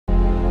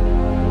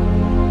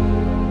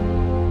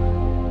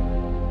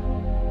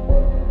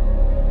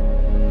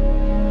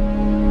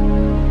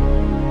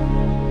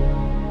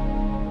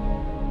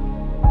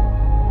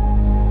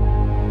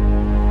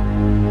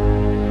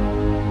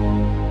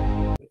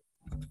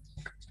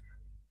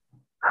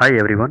Hi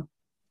everyone,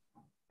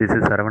 this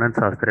is Saravanan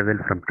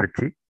Sastravel from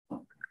Trichy.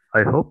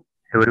 I hope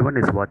everyone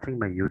is watching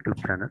my YouTube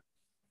channel.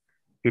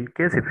 In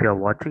case if you are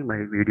watching my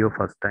video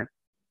first time,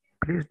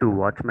 please do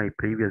watch my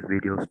previous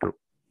videos too,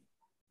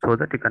 so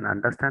that you can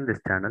understand this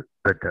channel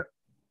better.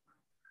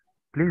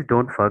 Please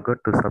don't forget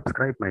to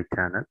subscribe my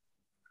channel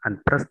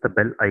and press the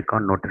bell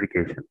icon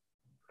notification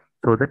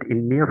so that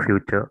in near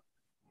future,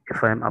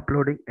 if I am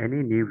uploading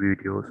any new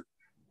videos,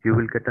 you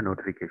will get a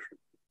notification.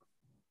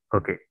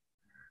 Okay,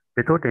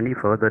 without any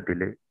further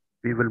delay,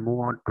 we will move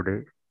on to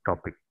today's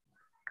topic,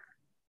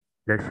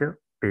 leisure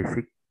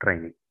basic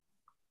training.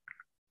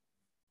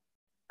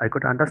 I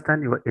could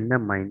understand your inner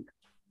mind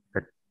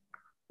that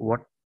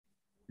what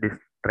this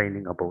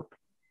training about.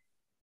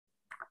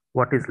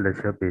 What is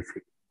leisure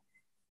basic?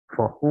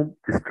 For whom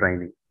this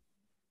training?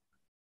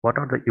 What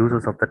are the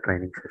uses of the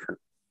training session?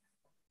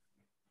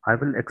 I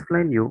will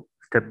explain you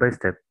step by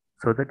step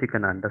so that you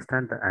can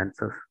understand the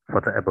answers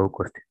for the above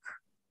questions.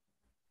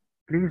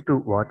 Please do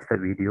watch the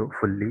video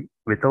fully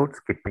without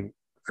skipping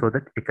so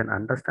that you can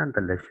understand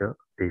the leisure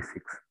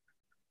basics.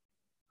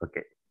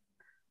 Okay,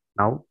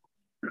 now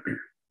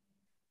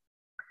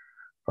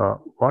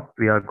what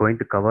we are going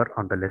to cover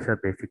on the leisure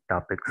basic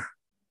topics,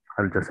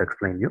 I will just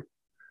explain you,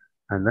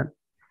 and then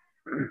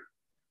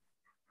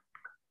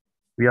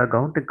we are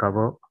going to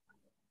cover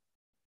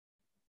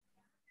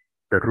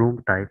the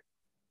room type,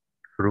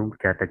 room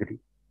category,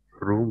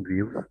 room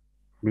views,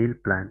 meal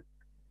plan,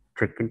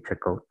 check-in,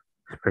 check-out,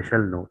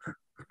 special notes,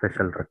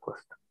 special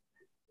request.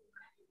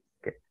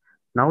 Okay.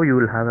 Now you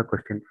will have a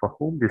question for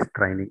whom this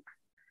training,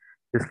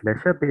 this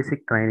leisure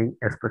basic training,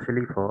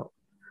 especially for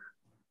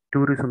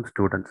tourism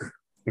students,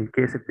 in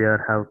case if they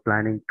are have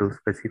planning to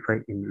specify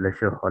in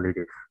leisure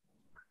holidays.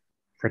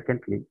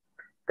 Secondly,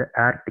 the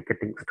air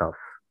ticketing staff.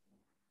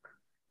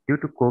 Due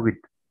to COVID,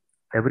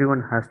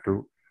 everyone has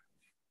to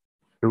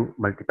do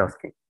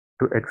multitasking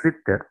to exit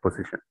their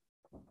position.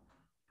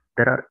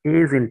 There are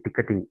A's in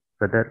ticketing,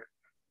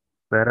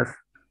 whereas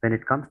when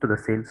it comes to the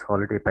sales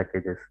holiday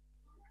packages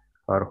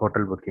or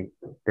hotel booking,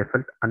 they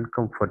felt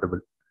uncomfortable.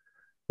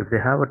 If they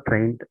have a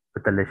trained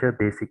with the leisure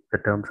basic, the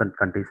terms and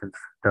conditions,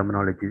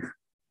 terminologies,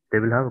 they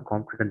will have a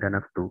confident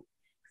enough to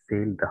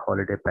sail the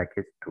holiday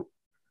package too.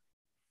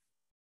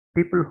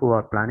 People who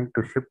are planning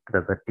to shift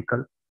the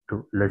vertical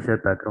to leisure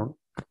background,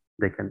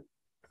 they can,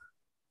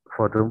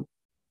 for them,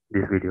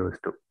 this video is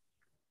too.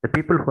 The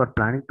people who are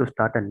planning to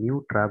start a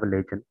new travel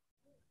agent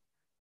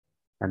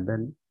and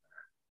then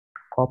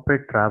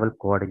corporate travel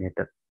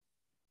coordinator,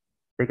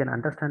 they can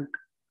understand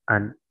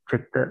and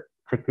check the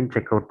check-in,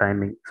 check-out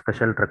timing,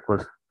 special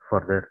requests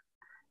for their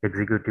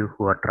executive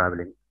who are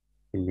traveling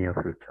in near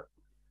future.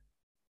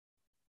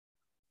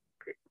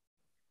 Okay.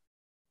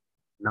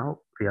 Now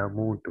we are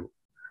moving to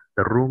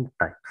the room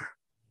types.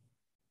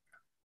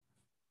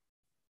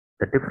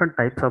 The different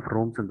types of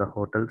rooms in the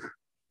hotels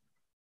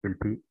will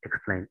be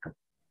explained.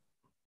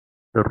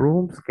 The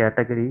rooms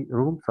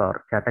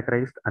are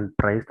categorized and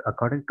priced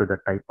according to the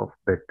type of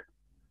bed,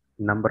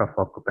 number of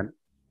occupants,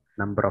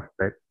 number of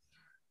bed,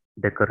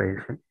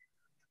 decoration,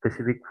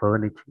 specific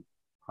furniture,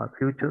 or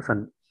features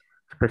and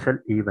special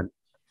event,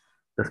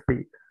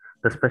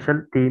 the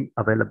special theme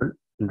available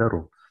in the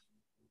rooms.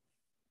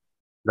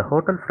 The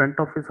hotel front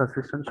office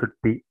assistant should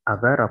be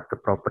aware of the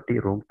property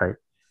room type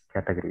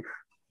categories.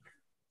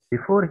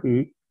 Before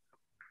he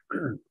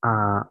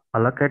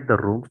allocate the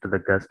rooms to the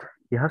guest,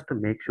 he has to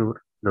make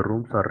sure the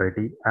rooms are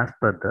ready as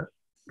per the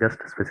guest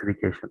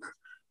specifications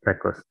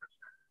request.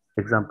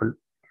 Example,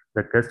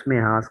 the guest may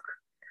ask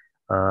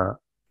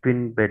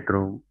twin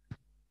bedroom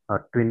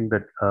or twin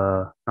bed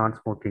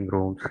non-smoking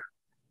rooms,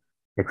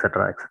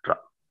 etc., etc.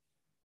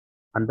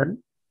 And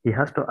then he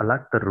has to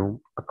allot the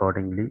room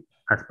accordingly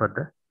as per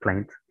the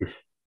client's wish.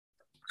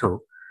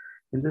 So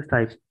in this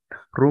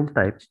room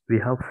type, we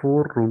have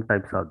 4 room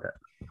types out there.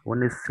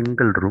 One is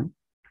single room,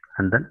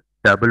 and then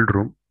double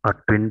room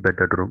or twin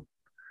bedded room,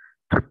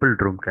 triple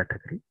room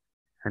category,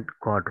 and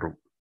quad room.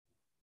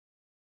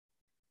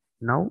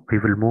 Now we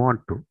will move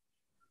on to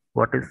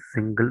what is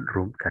single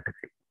room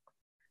category.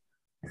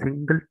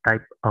 Single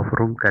type of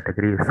room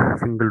category is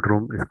single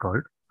room is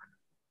called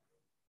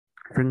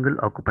single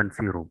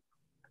occupancy room.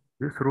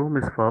 This room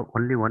is for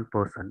only one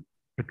person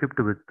equipped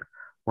with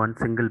one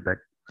single bed.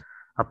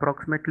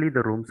 Approximately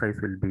the room size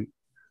will be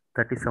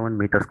 37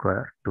 meter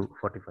square to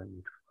 45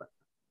 meter square.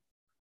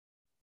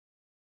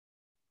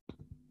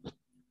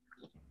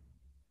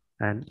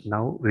 And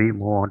now we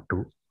move on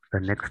to the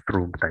next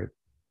room type.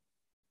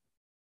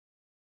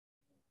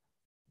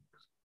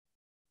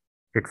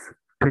 It's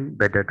twin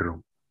bedded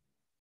room.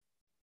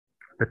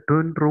 The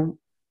twin room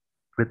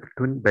with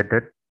twin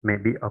bedded may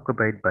be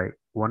occupied by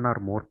one or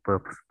more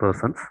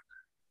persons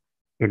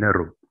in a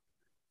room.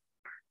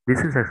 This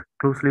is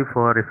exclusively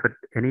for if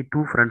any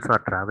 2 friends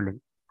are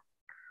traveling,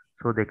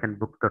 so they can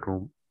book the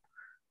room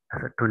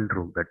as a twin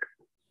room bed.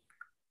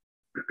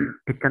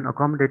 It can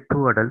accommodate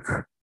 2 adults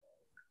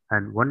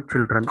and 1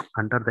 children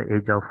under the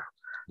age of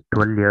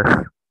 12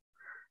 years,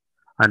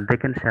 and they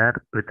can share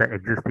with the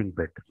existing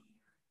bed.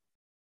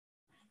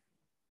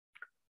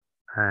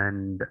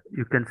 and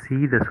you can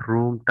see this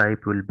room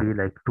type will be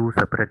like two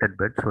separated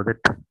beds, so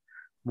that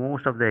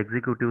most of the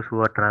executives who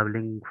are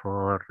traveling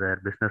for their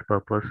business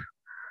purpose,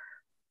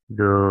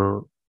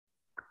 the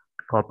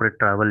corporate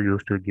travel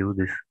used to give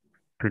this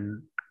twin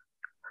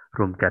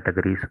room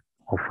categories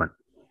often.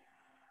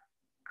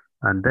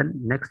 And then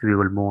next we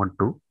will move on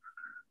to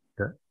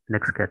the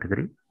next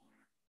category.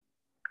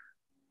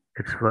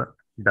 It's for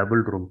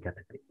double room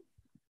category.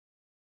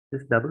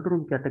 This double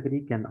room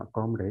category can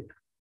accommodate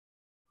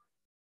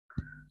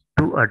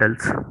two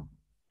adults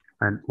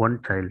and one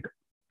child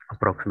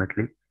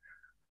approximately.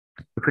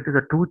 If it is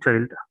a two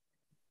child,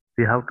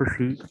 we have to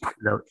see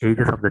the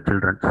ages of the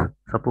children.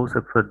 Suppose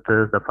if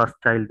the first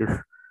child is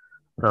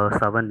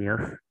 7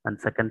 years and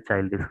second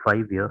child is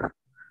 5 years,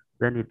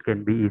 then it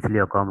can be easily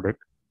accommodate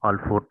all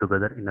four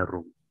together in a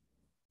room.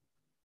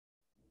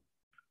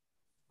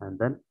 And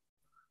then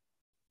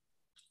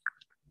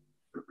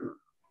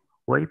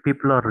why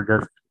people are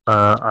just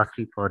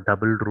asking for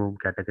double room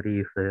category,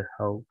 if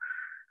how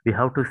we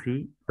have to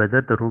see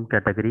whether the room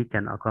category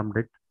can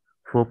accommodate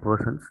four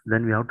persons,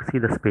 then we have to see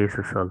the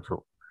spaces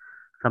also.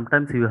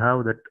 Sometimes you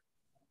have that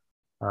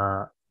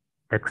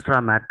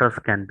extra mattress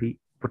can be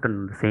put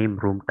in the same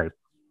room type.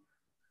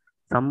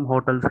 Some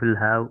hotels will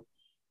have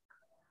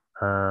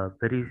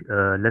very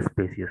less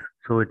spacious,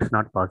 so it's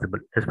not possible.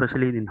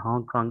 Especially in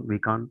Hong Kong, we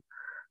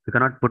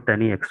cannot put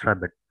any extra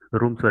bed. The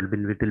rooms will be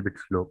little bit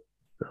slow,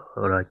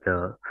 like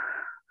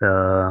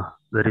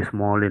very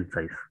small in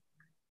size.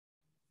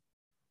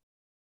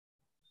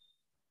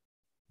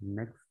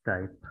 Next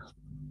type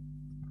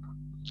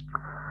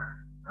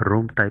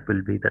room type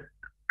will be the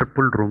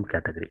triple room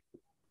category.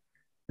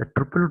 The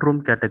triple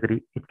room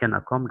category, it can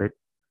accommodate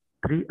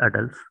three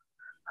adults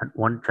and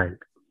one child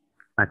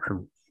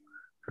maximum.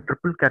 So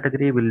triple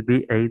category will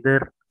be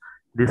either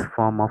this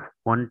form of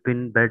one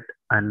twin bed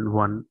and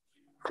one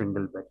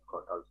single bed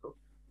cot also.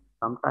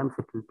 Sometimes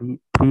it will be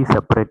three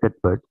separated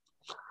beds,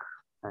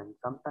 and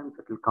sometimes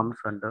it will comes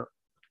under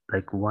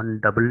like one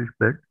double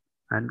bed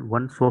and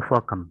one sofa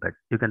cum bed.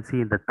 You can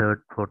see in the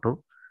third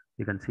photo,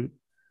 you can see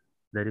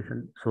there is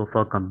a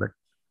sofa cum bed.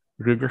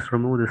 If you just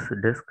remove this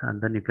desk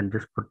and then you can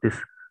just put this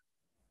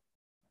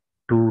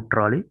two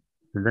trolley,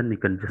 and then you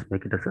can just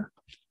make it as a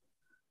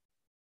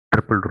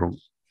triple room,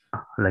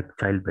 like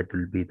child bed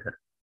will be there,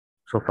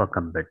 sofa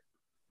cum bed.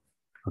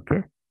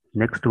 Okay,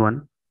 next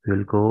one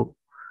we'll go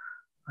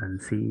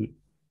and see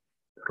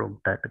room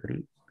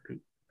category, the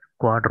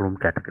quad room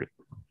category.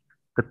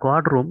 The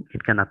quad room,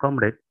 it can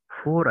accommodate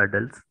four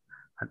adults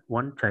and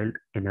one child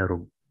in a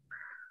room.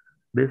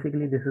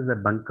 Basically, this is a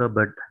bunker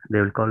bed.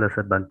 They will call as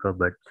a bunker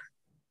bed.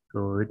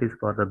 So it is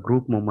for the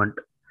group movement.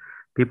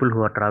 People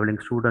who are traveling,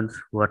 students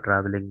who are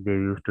traveling, they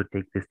used to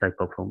take this type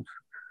of rooms.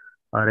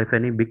 Or if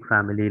any big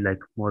family, like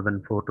more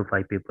than 4 to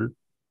 5 people,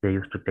 they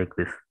used to take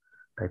this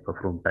type of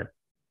room type.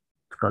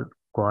 It's called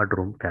quad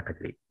room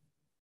category.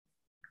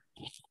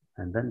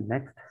 And then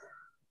next,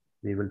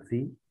 we will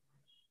see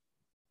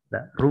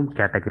the room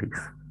categories.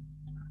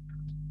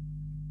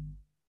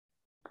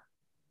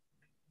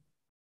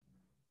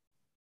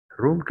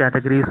 Room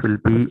categories will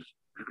be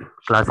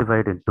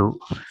classified into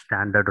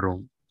standard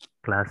room,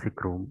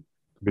 classic room,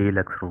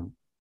 deluxe room,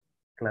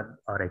 club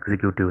or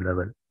executive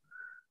level.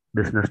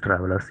 Business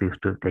travelers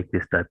used to take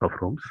this type of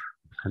rooms,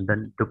 and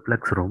then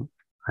duplex room,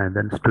 and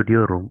then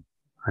studio room,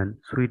 and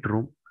suite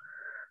room.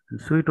 And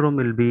suite room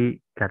will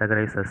be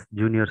categorized as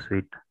junior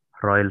suite,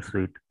 royal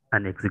suite,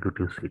 and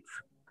executive suites.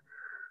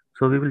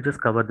 So we will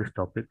just cover this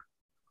topic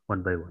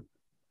one by one.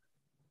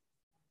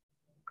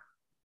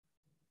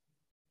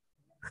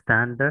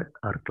 Standard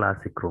or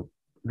classic room.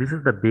 This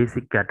is the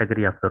basic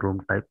category of the room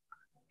type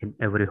in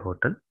every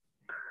hotel.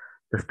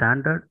 The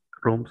standard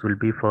rooms will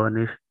be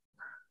furnished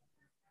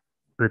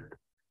with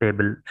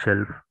table,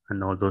 shelf,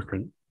 and all those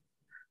things.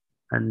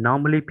 And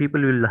normally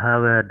people will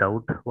have a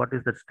doubt, what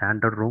is the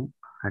standard room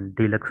and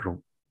deluxe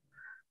room?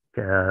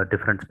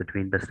 Difference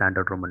between the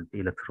standard room and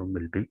deluxe room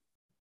will be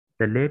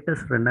the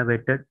latest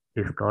renovated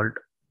is called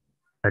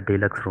a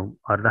deluxe room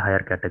or the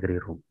higher category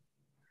room.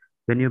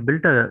 When you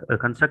build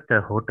construct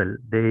a hotel,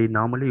 they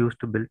normally used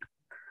to build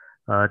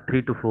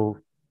 3 to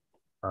 4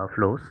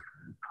 floors.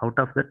 Out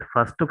of that,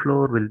 first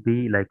floor will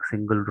be like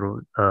single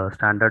room,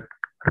 standard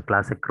or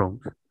classic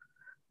rooms.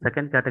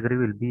 Second category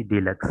will be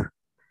deluxe.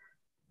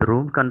 The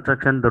room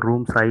construction, the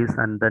room size,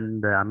 and then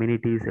the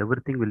amenities,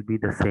 everything will be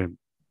the same.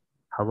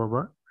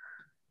 However,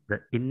 the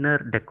inner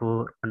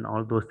decor and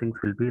all those things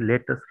will be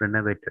latest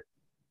renovated.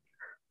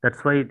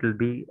 That's why it will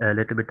be a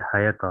little bit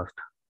higher cost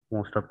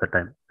most of the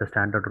time, the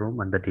standard room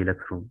and the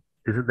deluxe room.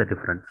 This is the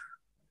difference.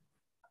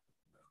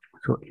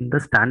 So in the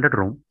standard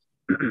room,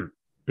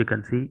 you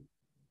can see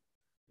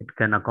it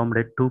can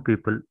accommodate two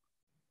people.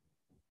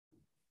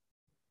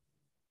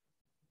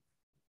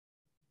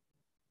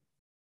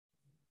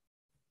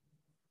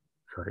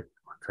 Sorry,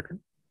 one second.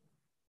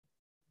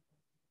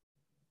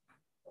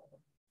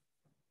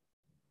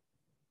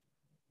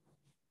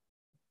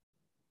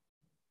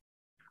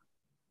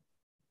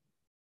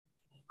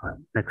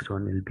 Next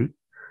one will be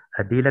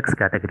a deluxe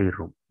category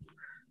room.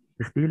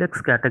 This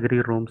deluxe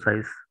category room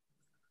size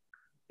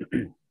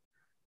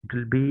It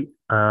will be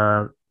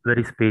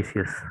very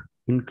spacious.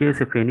 In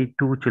case if any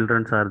two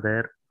children are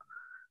there,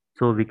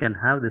 so we can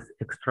have this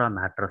extra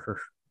mattresses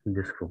in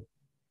this room.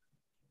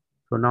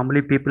 So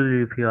normally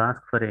people, if you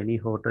ask for any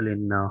hotel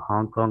in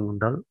Hong Kong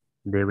and all,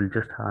 they will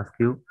just ask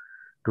you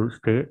to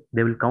stay.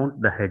 They will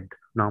count the head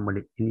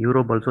normally. In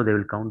Europe also they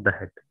will count the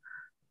head.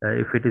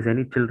 If it is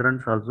any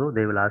children's also,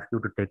 they will ask you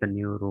to take a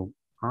new room,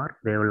 or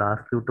they will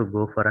ask you to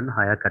go for an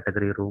higher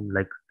category room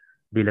like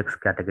deluxe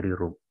category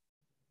room.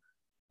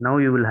 Now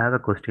you will have a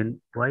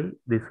question, why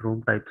these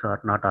room types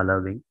are not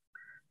allowing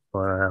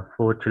for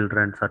four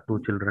children or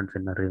two children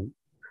in a room?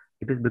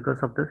 It is because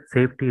of the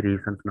safety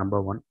reasons.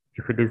 Number one,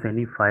 if it is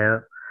any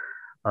fire,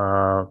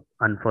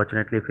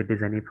 unfortunately, if it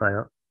is any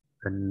fire,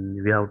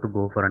 then we have to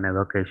go for an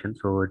evacuation.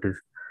 So it is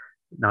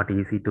not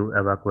easy to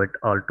evacuate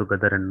all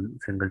together in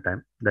single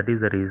time. That is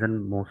the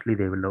reason mostly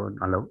they will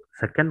not allow.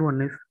 Second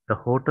one is the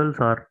hotels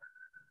are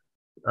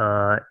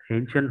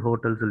ancient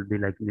hotels will be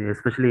like,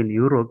 especially in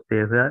Europe,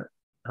 they were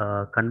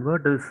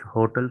convert these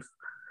hotels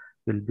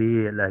will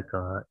be like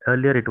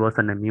earlier it was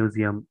in a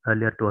museum.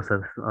 Earlier it was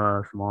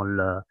a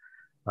small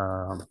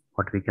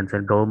what we can say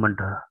government.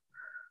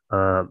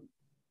 Uh,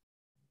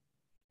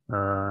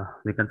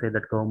 we can say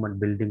that government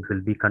buildings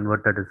will be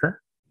converted as a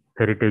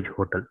heritage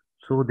hotel.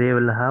 So they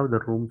will have the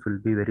rooms will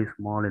be very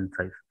small in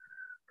size.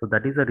 So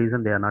that is the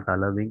reason they are not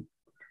allowing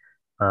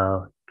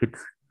kids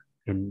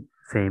in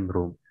same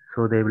room.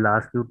 So they will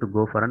ask you to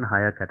go for an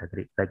higher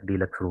category like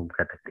deluxe room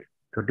category.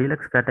 So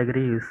deluxe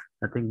category is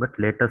nothing but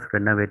latest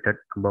renovated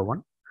number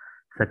one.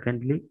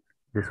 Secondly,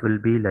 this will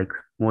be like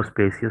more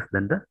spacious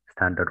than the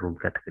standard room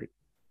category.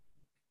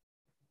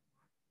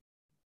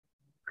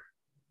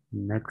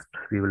 Next,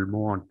 we will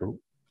move on to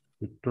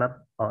the club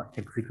or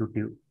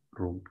executive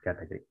room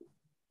category.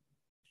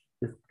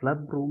 This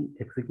club room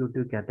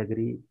executive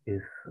category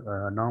is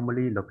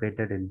normally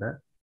located in the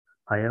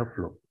higher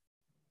floor.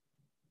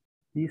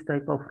 These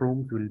type of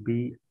rooms will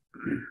be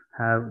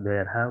have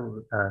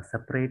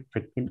separate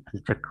check-in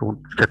and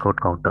checkout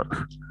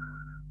counters.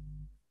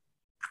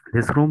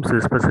 These rooms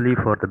especially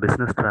for the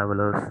business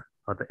travelers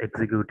or the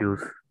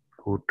executives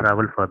who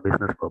travel for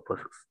business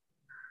purposes.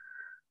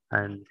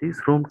 And these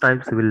room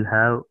types will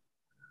have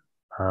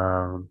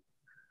um,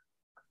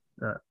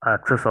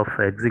 access of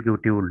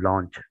executive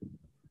lounge.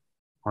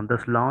 On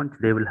this launch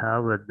they will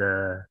have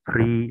the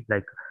free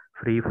like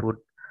free food,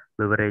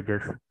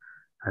 beverages,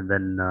 and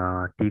then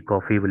tea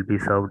coffee will be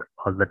served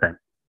all the time.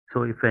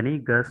 So if any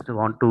guest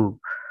want to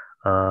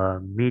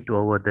meet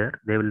over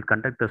there, they will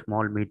conduct a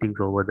small meetings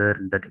over there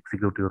in that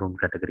executive room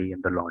category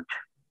in the launch.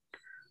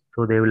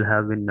 So they will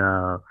have in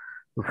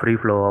free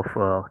flow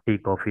of tea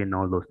coffee and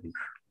all those things.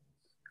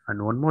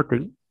 And one more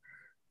thing,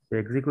 the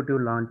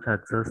executive launch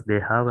access, they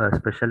have a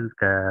special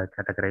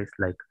categorized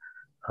like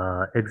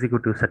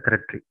executive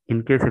secretary.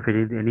 In case if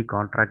any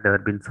contract ever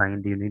been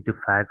signed, you need to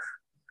fax.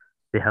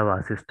 They have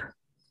assist.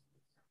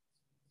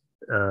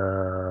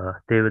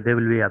 They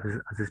will be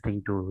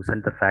assisting to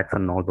send the fax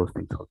and all those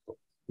things also.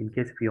 In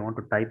case if you want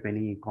to type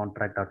any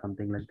contract or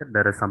something like that,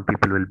 there are some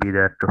people will be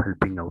there to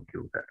helping out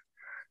you there.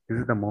 This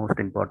is the most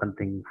important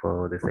thing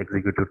for this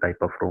executive type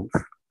of rooms.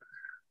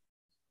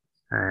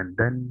 And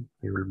then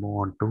we will move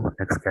on to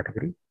next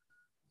category,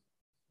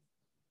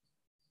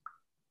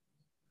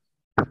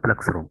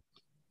 duplex room.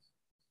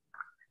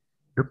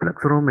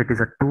 Duplex room, it is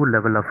a two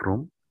level of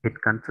room.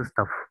 It consists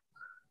of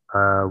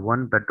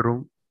one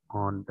bedroom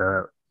on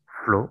the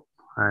floor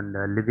and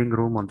living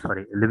room on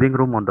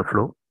the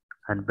floor,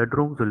 and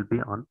bedrooms will be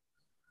on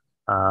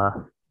uh,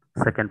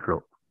 second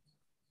floor.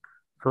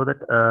 So that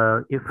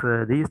if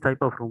these type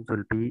of rooms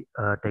will be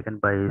taken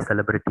by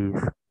celebrities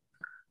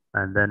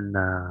and then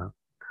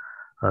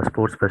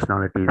sports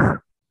personalities.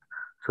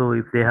 So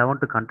if they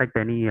want to contact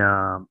any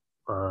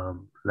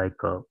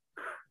like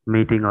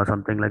meeting or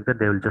something like that,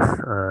 they will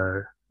just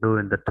do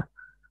in that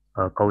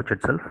couch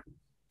itself.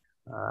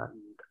 Uh,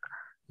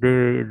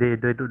 they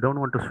don't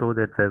want to show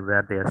that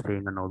where they are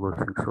staying and all those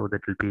things, so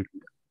that will be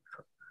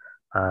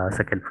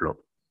second floor.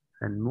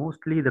 And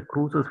mostly the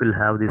cruises will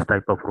have these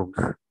type of rooms.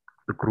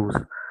 The cruise,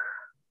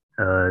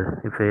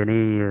 if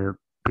any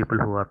people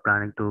who are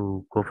planning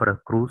to go for a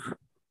cruise,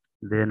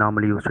 they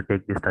normally used to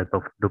take this type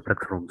of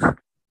duplex rooms.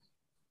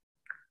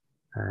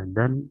 And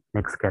then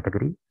next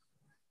category,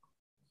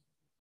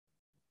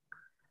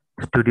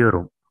 studio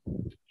room.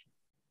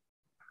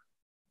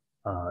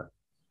 uh,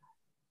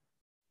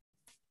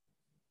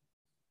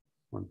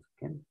 Once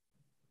again,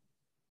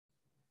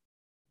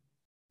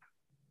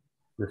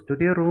 the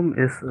studio room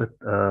is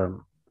a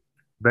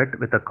bed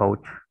with a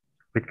couch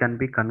which can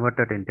be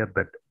converted into a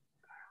bed.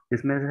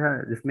 This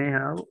may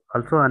have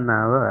also an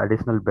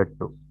additional bed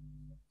too.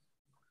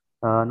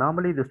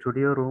 Normally, the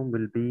studio room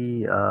will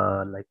be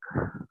like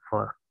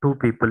for two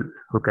people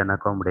who can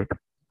accommodate,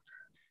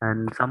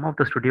 and some of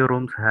the studio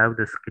rooms have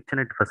this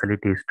kitchenette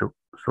facilities too,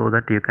 so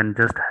that you can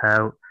just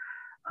have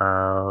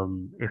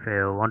if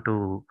you want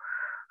to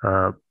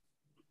uh,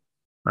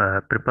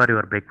 prepare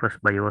your breakfast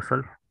by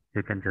yourself,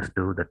 you can just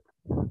do that.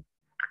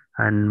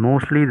 And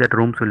mostly that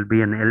rooms will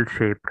be an L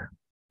shaped.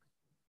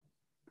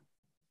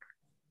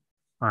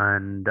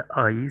 and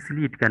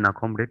easily it can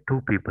accommodate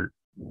two people.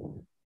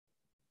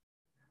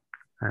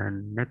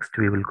 And next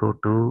we will go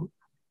to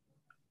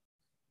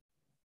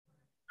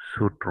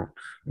suite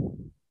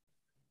rooms.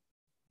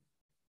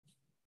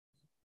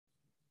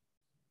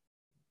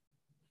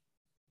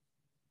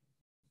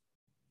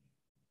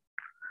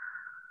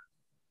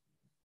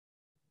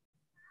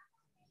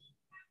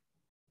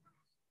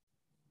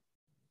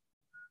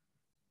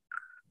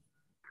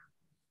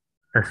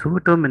 A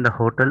suite room in the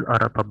hotel or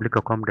a public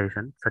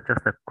accommodation, such as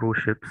the cruise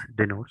ships,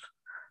 denotes,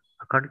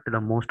 according to the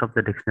most of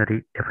the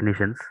dictionary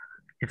definitions,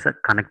 it's a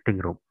connecting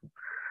room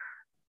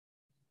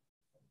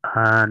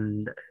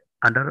and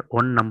under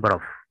one number of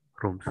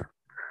rooms.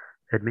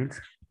 It means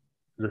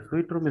the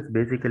suite room is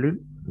basically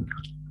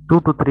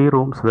two to three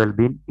rooms will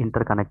be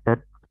interconnected,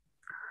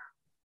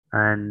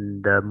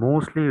 and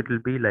mostly it will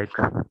be like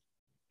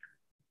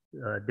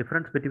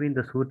difference between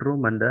the suite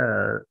room and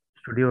the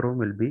studio room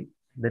will be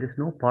there is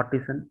no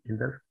partition in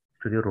the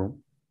studio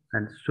room,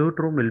 and suite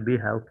room will be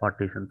have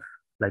partitions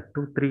like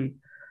two three.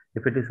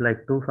 If it is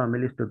like two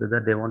families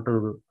together, they want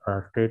to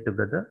stay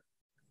together,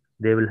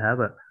 they will have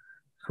a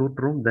suite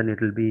room, then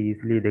it will be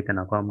easily they can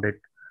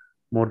accommodate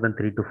more than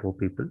three to four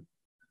people.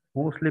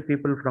 Mostly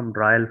people from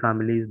royal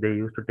families they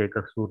used to take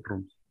a suite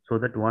rooms, so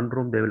that one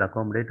room they will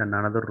accommodate and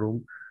another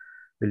room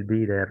will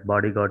be their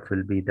bodyguards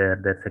will be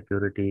there, their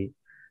security,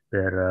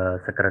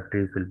 their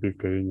secretaries will be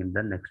staying in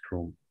the next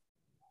room.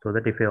 So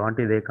that if they want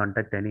to, they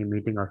contact any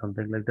meeting or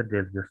something like that,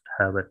 they'll just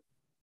have it,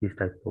 these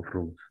type of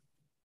rooms.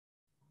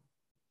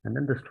 And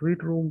then the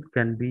suite room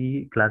can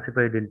be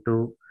classified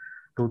into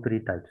two,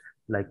 three types,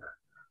 like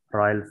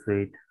royal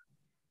suite,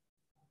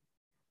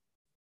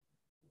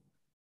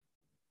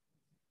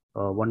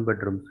 one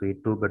bedroom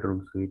suite, two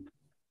bedroom suite,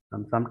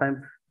 and sometimes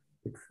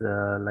it's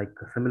like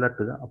similar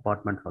to the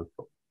apartments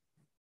also.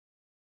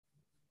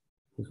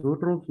 The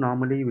suite rooms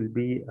normally will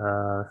be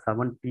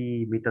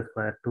 70 meter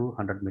square to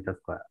 100 meter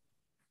square.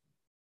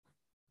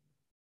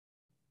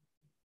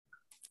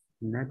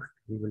 Next,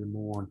 we will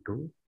move on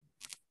to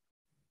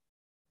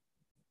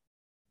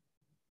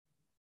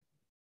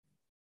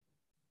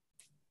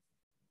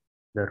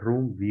the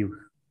room views.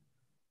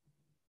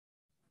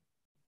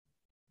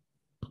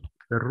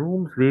 The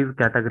room's view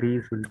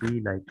categories will be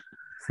like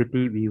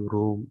city view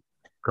room,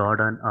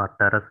 garden or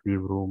terrace view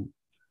room,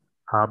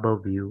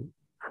 harbor view,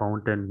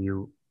 fountain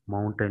view,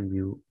 mountain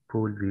view,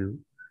 pool view,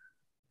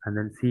 and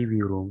then sea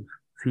view rooms,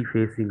 sea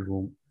facing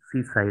room,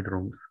 seaside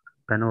rooms,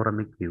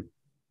 panoramic view.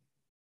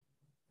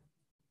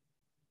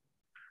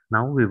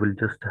 Now we will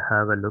just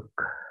have a look.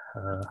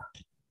 Uh,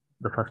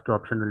 the first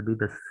option will be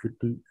the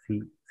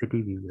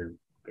city view room.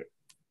 Okay.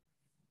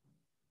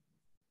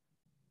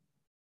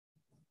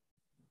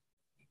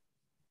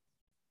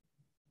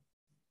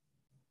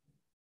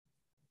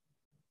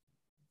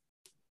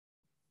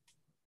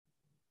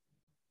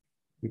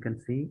 You can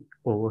see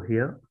over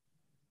here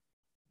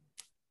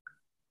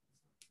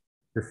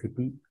the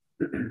city.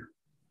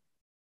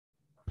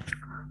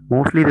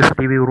 Mostly the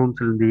city view rooms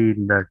will be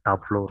in the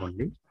top floor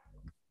only.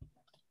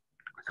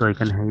 So you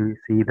can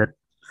see that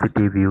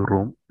city view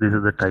room. This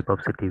is the type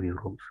of city view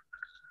rooms.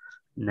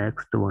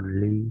 Next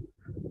only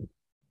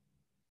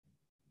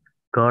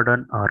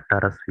garden or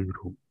terrace view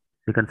room.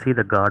 You can see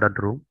the garden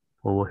room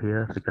over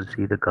here. You can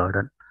see the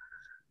garden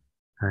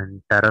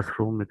and terrace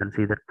room. You can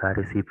see that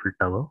Paris Eiffel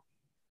Tower.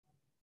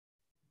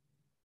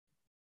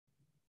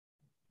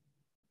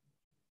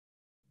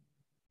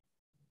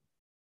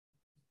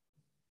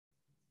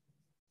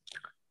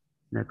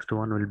 Next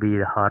one will be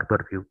the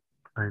harbor view.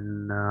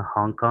 In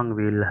Hong Kong,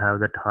 we'll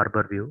have that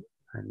harbor view,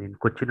 and in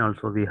Cochin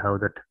also we have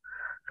that.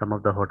 Some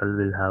of the hotel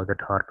will have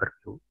that harbor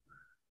view.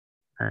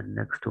 And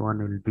next one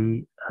will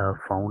be a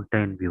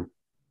fountain view.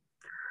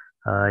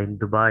 In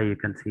Dubai, you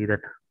can see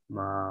that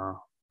uh,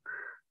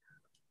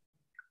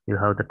 you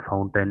have that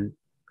fountain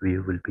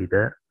view will be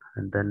there,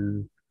 and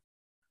then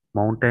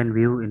mountain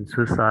view in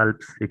Swiss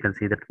Alps. You can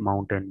see that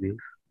mountain views.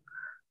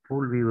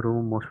 Pool view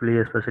room, mostly,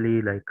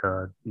 especially like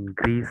in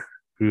Greece,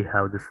 we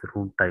have this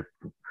room type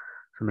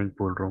swimming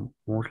pool room.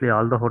 Mostly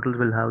all the hotels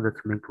will have that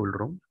swimming pool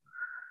room.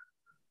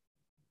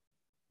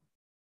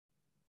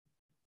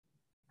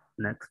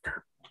 Next,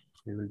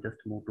 we will just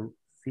move to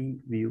sea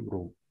view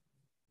room.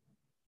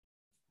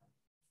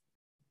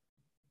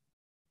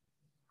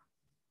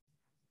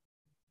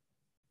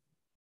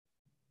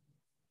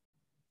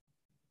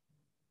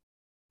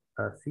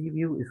 Sea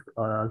view is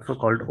also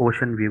called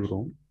ocean view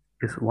room.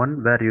 Is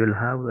one where you will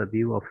have a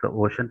view of the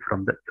ocean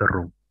from your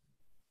room.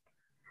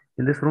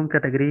 In this room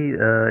category,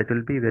 it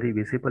will be very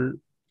visible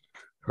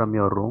from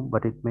your room,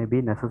 but it may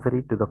be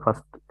necessary to the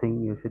first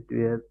thing you should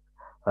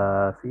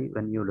see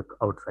when you look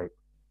outside.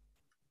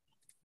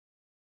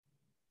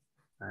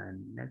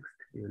 And next,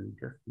 we will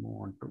just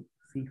move on to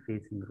sea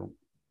facing room.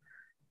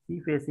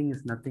 Sea facing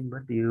is nothing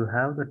but you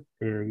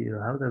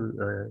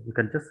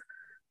can just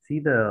see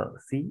the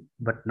sea,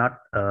 but not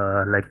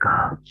like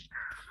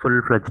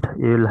full fledged.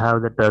 You will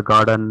have that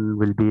garden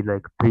will be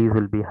like trees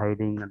will be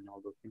hiding and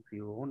all those things.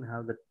 You won't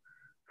have that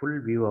full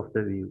view of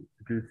the view.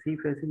 It will sea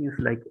facing is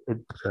like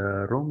its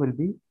room will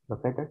be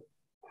located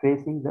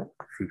facing the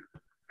sea.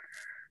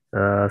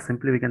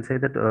 Simply, we can say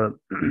that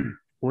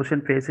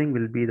ocean facing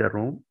will be the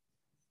room.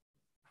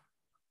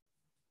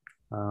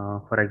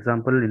 For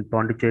example, in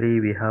Pondicherry,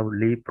 we have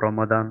Lee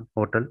Promadan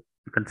Hotel.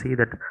 You can see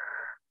that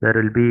there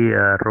will be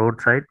a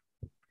roadside,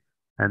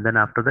 and then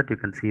after that, you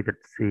can see that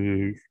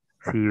sea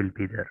will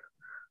be there.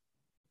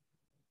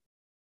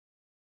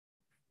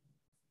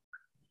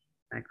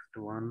 Next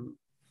one,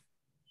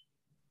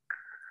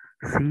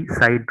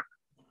 seaside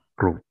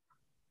room.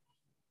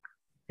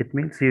 It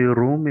means your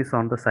room is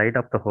on the side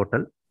of the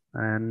hotel,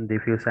 and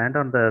if you stand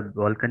on the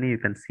balcony, you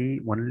can see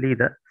only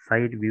the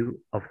side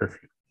view of the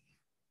sea,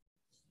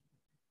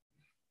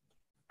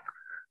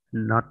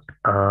 not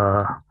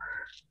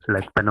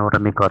like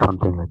panoramic or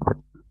something like that.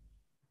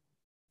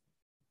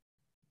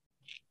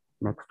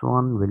 Next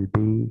one will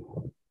be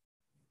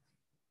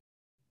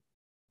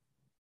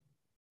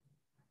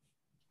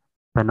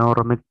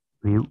panoramic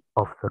view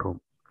of the room.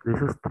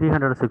 This is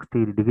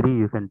 360 degree.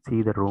 You can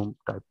see the room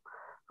type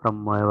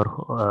from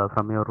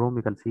your room.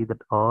 You can see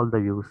that all the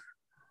views.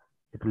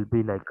 It will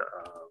be like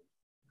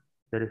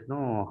there is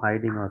no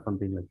hiding or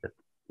something like that.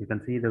 You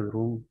can see the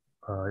room.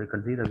 You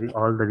can see the view,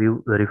 all the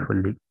view very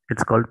fully.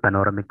 It's called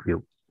panoramic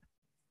view.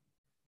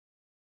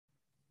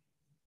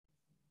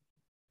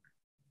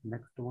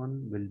 Next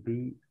one will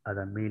be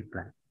the meal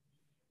plan.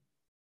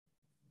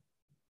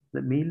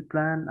 The meal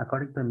plan,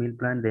 according to the meal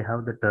plan, they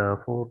have that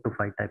 4 to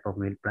 5 type of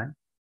meal plan.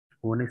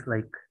 One is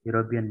like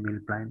European meal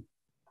plan.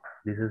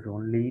 This is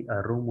only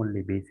a room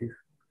only basis.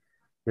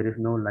 There is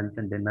no lunch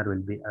and dinner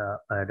will be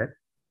added.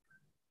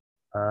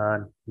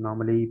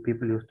 Normally,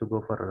 people used to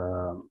go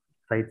for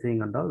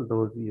sightseeing and all.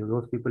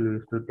 Those people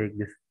used to take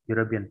this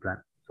European plan,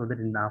 so that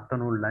in the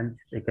afternoon lunch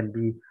they can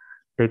be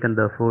taken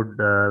the food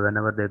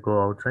whenever they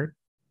go outside.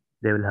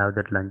 They will have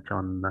that lunch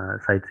on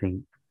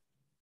sightseeing.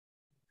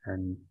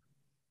 And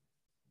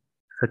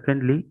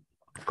secondly,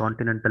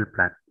 continental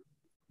plan.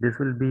 This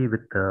will be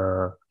with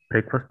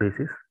breakfast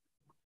basis.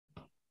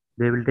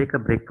 They will take a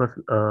breakfast.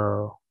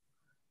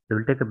 They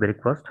will take a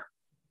breakfast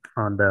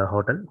on the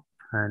hotel,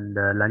 and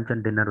lunch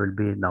and dinner will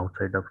be in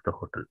outside of the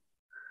hotel.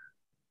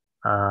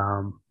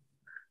 Um,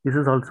 this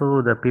is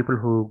also the people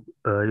who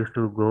used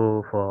to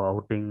go for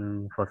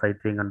outing for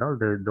sightseeing and all.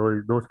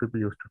 Those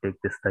people used to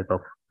take this type of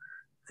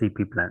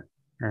CP plan.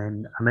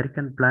 And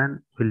American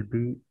plan will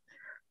be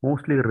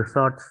mostly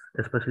resorts,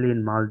 especially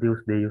in Maldives.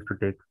 They used to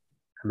take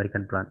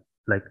American plan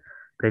like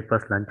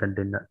breakfast, lunch, and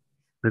dinner,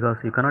 because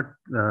you cannot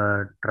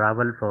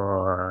travel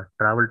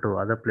to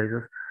other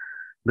places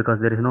because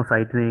there is no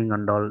sightseeing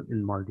and all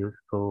in Maldives.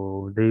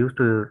 So they used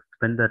to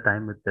spend their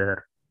time with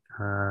their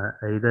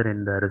either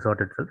in the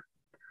resort itself,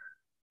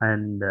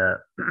 and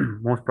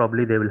most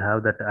probably they will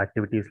have that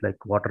activities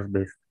like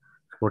water-based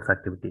sports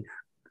activities.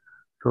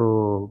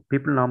 So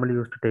people normally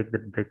used to take the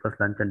breakfast,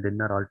 lunch, and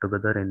dinner all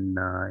together in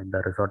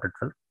the resort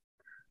itself.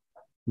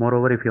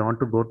 Moreover, if you want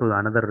to go to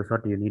another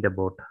resort, you need a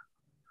boat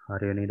or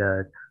you need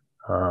a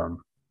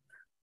um,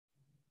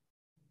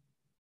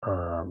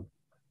 um,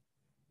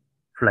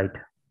 flight.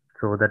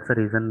 So that's the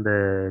reason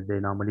they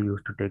normally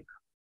used to take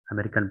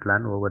American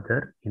plan over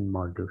there in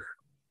Maldives.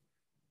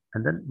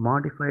 And then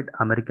modified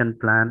American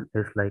plan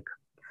is like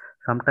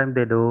sometimes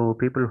they do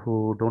people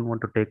who don't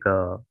want to take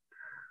a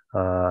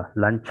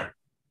lunch,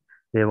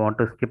 they want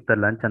to skip the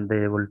lunch and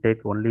they will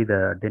take only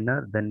the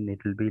dinner, then it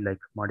will be like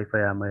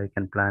modified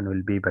American plan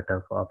will be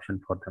better option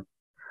for them.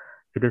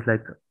 It is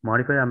like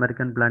modified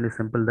American plan is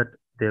simple that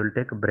they will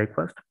take a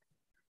breakfast,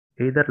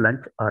 either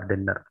lunch or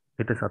dinner.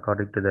 It is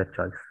according to their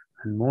choice.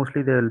 And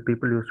mostly they will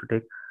people used to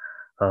take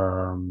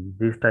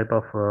this type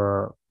of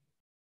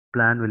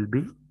plan will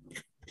be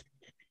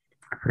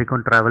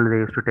frequent travel. They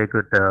used to take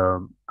it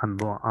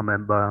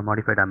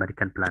modified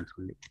American plans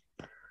only.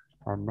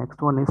 And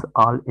next one is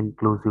all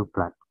inclusive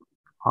plan.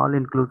 All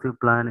inclusive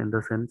plan in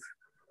the sense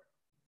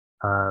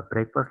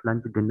breakfast,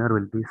 lunch, dinner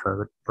will be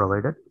served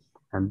provided,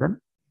 and then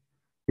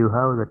you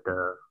have that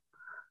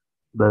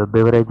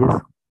beverages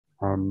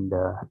and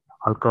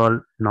alcohol,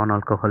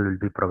 non-alcohol will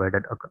be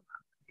provided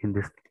in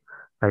this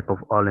type of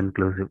all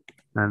inclusive.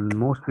 And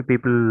mostly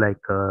people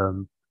like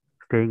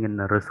staying in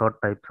resort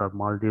types of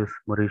Maldives,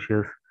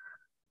 Mauritius,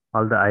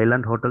 all the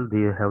island hotel,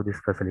 they have these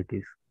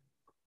facilities.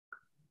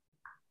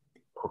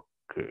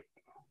 Okay,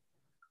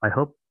 I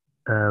hope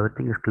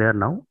everything is clear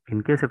now.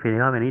 In case if you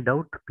have any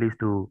doubt, please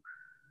do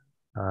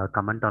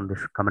comment on this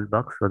comment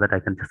box so that I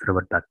can just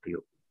revert back to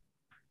you.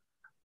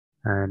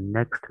 And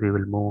next we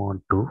will move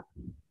on to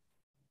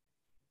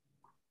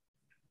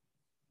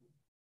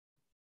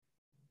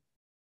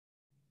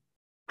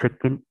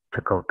check-in,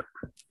 check-out.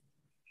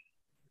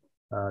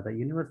 The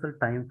universal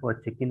time for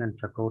check-in and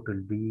check-out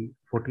will be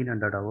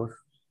 1400 hours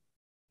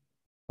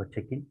for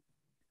check-in,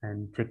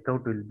 and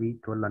check-out will be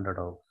 1200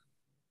 hours.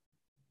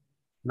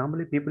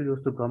 Normally people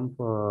used to come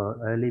for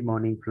early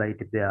morning flight.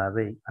 If they are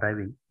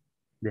arriving,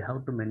 they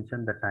have to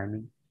mention the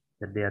timing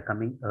that they are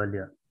coming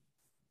earlier.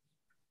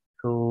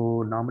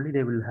 So normally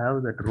they will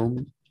have that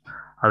room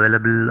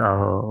available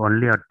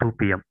only at 2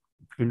 p.m.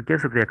 In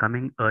case if they are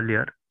coming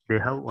earlier, they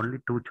have only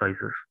two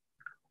choices.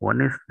 One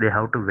is they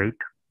have to wait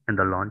in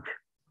the launch,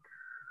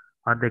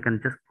 or they can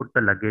just put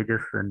the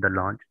luggages in the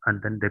launch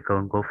and then they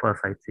can go for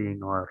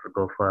sightseeing or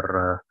go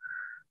for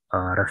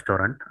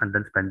restaurant and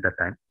then spend the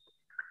time.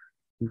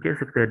 In case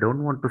if they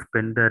don't want to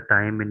spend their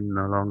time in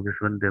along this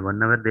one, they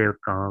whenever they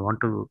want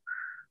to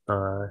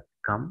uh,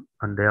 come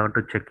and they have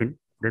to check in,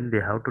 then they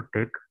have to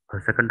take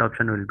a second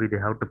option will be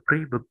they have to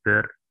pre-book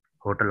their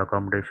hotel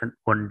accommodation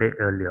 1 day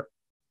earlier.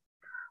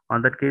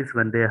 On that case,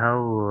 when they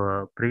have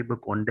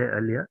pre-book 1 day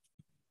earlier,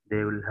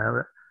 they will have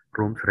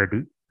rooms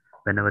ready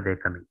whenever they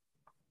come in.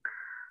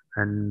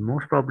 And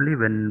most probably,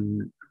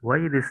 when why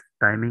this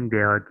timing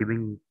they are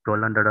giving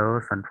 1200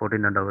 hours and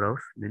 1400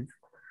 hours means,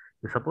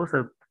 suppose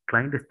a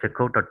client is check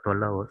out at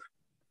 12 hours,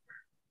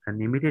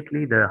 and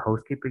immediately the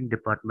housekeeping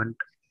department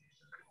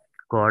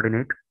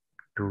coordinate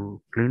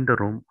to clean the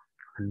room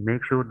and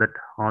make sure that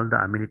all the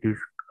amenities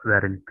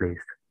were in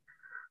place.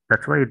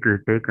 That's why it will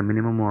take a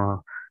minimum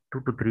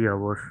 2 to 3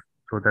 hours.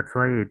 So that's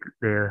why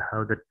they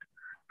have that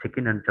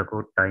check-in and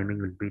check-out timing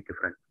will be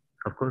different.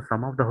 Of course,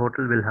 some of the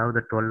hotel will have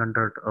the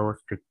 1200 hours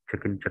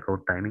check-in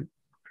check-out timing,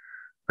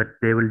 but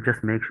they will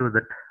just make sure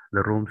that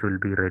the rooms will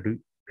be ready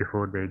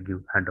before they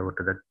give hand over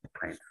to the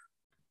clients.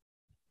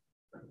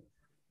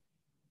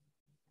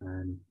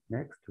 And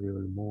next, we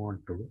will move on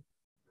to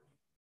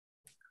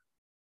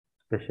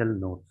special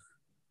notes.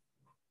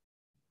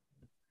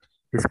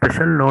 The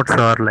special notes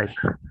are like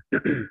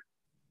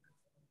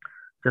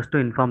just to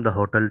inform the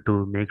hotel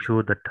to make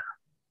sure that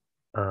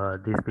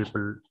these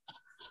people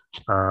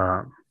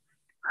uh,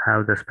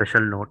 have the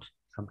special notes.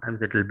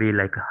 Sometimes it will be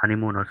like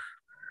honeymooners.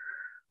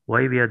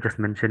 Why we are just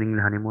mentioning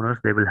honeymooners?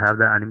 They will have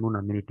the honeymoon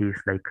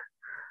amenities like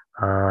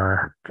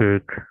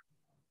cake,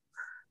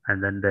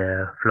 and then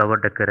the flower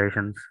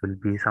decorations will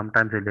be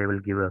sometimes they will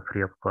give a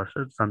free of cost.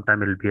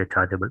 Sometimes it will be a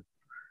chargeable.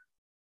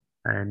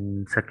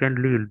 And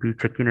secondly, it will be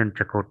check-in and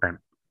check-out time.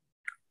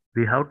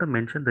 We have to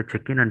mention the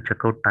check-in and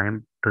check-out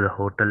time to the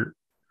hotel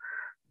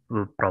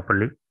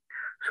properly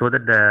so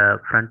that the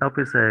front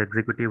office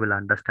executive will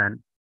understand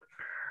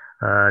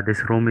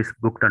this room is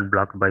booked and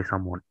blocked by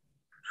someone.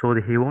 So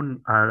he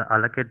won't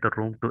allocate the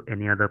room to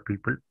any other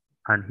people,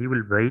 and he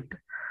will wait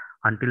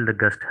until the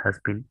guest has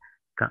been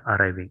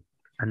arriving.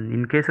 And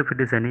in case if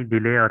it is any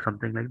delay or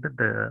something like that,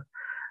 the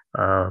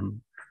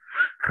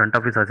front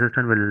office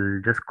assistant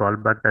will just call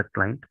back the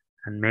client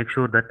and make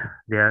sure that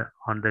they are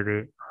on the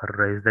way,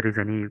 or if there is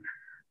any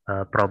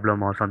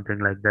problem or something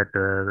like that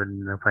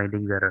when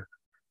finding their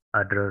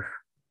address,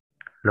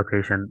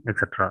 location,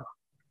 etc.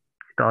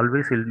 It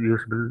always is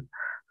useful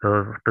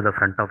to the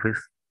front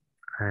office,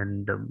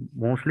 and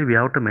mostly we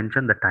have to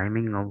mention the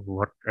timing of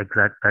what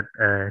exact that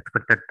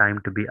expected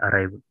time to be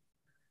arrival,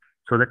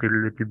 so that it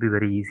will be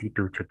very easy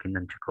to check in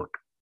and check out.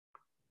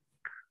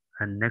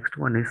 And next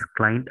one is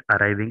client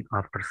arriving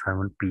after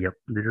 7 p.m.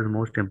 This is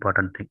most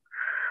important thing.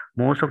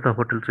 Most of the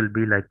hotels will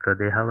be like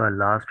they have a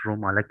last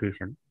room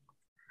allocation.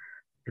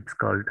 It's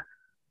called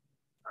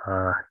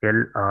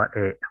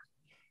LRA.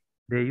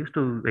 They used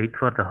to wait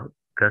for the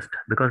guest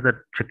because the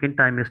check-in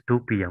time is 2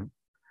 p.m.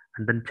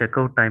 and then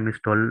checkout time is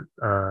 12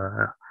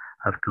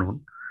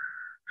 afternoon.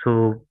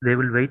 So they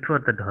will wait for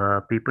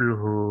the people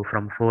who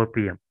from 4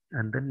 p.m.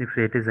 And then if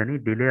it is any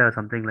delay or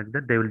something like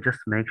that, they will just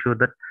make sure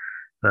that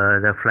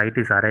the flight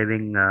is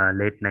arriving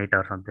late night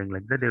or something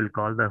like that. They will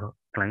call the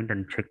client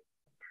and check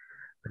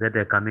whether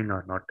they're coming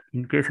or not.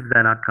 In case if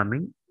they're not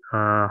coming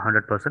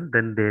 100%,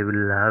 then they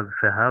will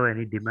have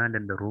any demand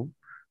in the room.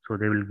 So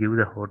they will give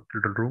the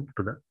hotel room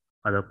to the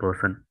other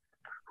person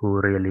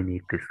who really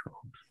need this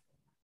rooms.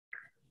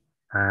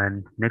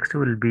 And next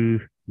will be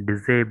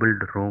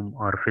disabled room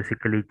or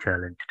physically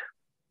challenged,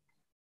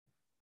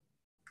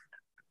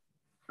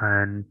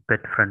 and pet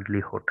friendly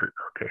hotel.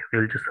 Okay,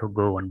 we'll just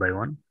go one by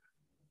one.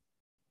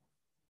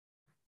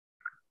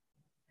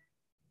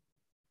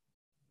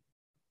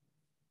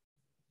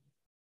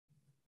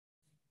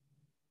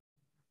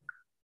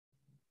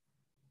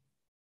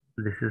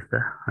 This is the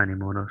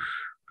honeymooners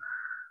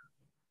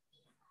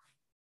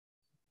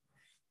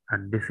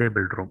and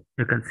disabled room.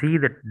 You can see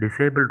that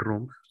disabled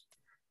rooms,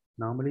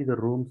 normally the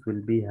rooms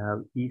will be have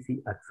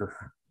easy access.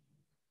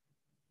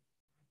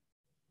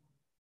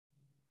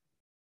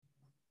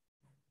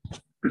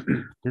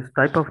 This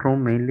type of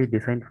room mainly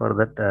designed for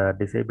that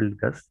disabled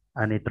guests,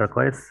 and it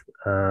requires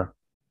the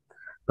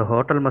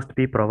hotel must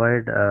be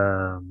provide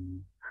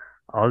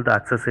all the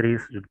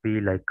accessories should be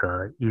like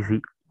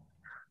easy,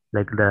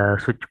 like the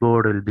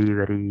switchboard will be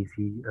very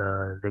easy.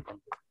 They can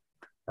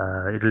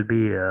it will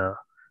be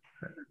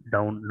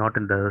down, not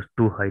in the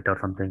too height or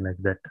something like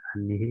that,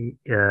 and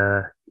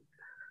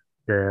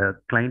the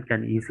client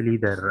can easily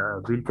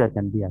their wheelchair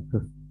can be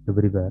accessed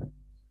everywhere,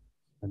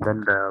 and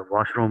then the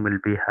washroom will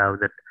be have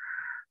that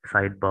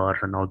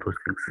sidebars and all those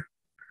things.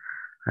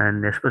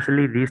 And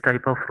especially these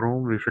type of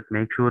room, we should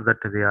make sure that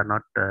they are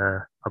not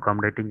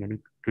accommodating any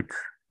kids,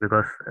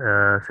 because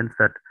since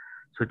that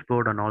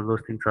switchboard and all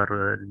those things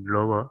are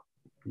lower,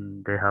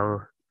 they have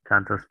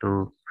chances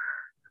to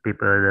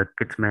people, the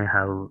kids may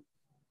have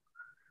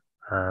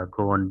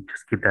go and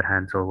just keep their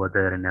hands over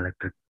there in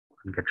electric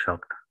and get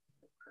shocked.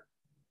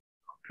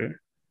 Okay,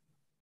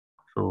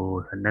 so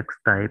So the next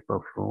type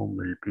of room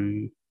will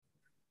be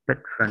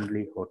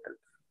pet-friendly hotels.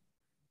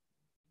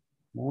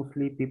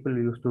 Mostly people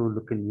used to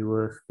look in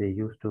US, they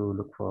used to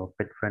look for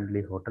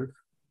pet-friendly hotels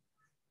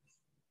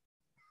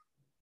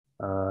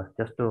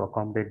just to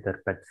accommodate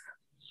their pets.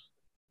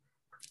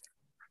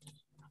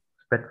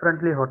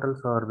 Pet-friendly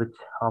hotels are which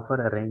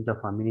offer a range of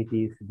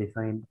amenities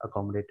designed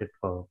accommodated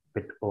for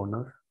pet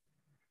owners.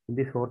 In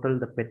this hotel,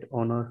 the pet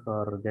owners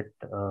are get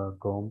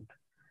groomed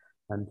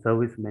and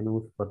service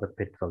menus for the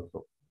pets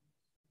also.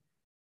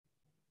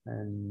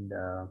 And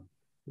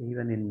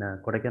even in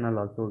Kodaikanal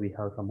also, we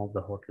have some of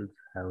the hotels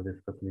have this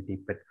facility.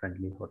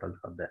 Pet-friendly hotels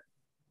are there.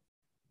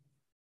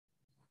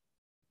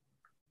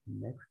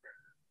 Next,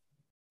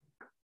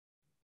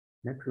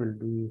 next will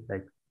be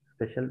like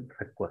special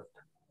request.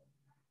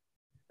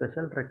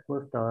 Special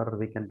request or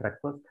we can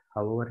request,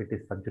 however, it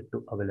is subject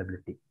to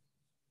availability.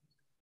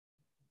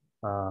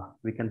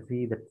 We can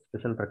see that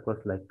special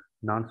requests like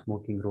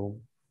non-smoking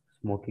room,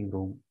 smoking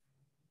room,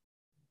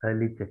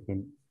 early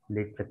check-in,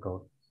 late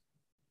checkout,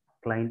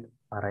 client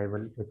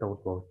arrival without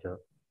voucher,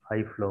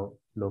 high floor,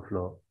 low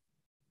floor,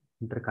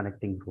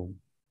 interconnecting room,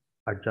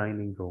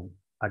 adjoining room,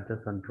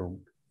 adjacent room,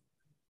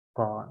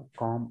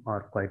 calm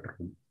or quiet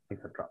room,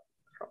 etc.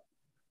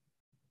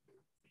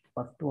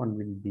 First one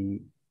will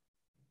be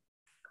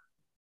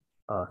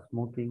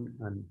smoking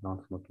and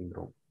non-smoking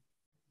room.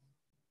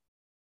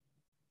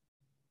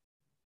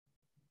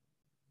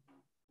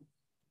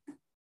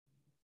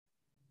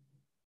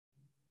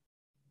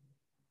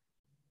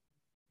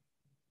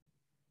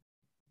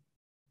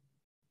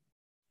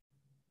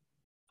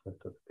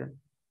 Just a second.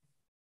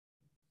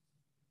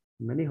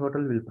 Many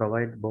hotels will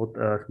provide both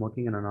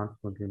smoking and a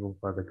non-smoking room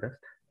for the guest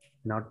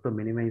in order to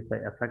minimize the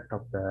effect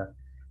of the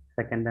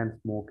second-hand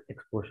smoke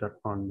exposure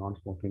on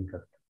non-smoking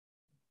guests.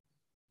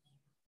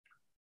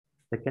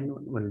 Second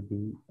one will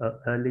be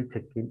early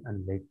check-in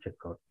and late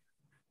checkout.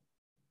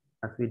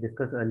 As we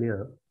discussed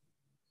earlier,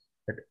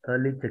 that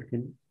early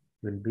check-in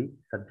will be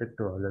subject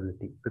to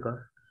availability because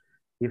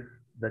if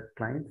the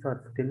clients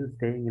are still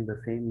staying in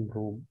the same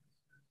room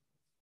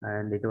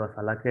and it was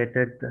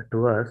allocated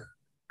to us,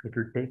 it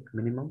will take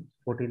minimum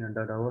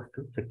 1400 hours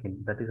to check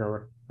in. That is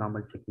our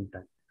normal check-in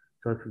time.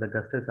 So if the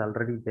guest is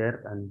already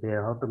there and they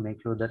have to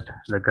make sure that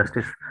the guest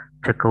is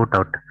check out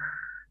at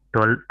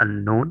 12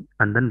 and noon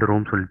and then the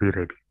rooms will be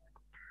ready.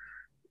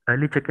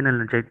 Early check-in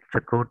and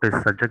check-out is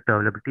subject to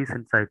availability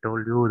since I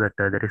told you that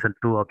there is a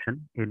two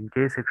option. In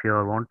case if you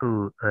want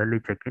to early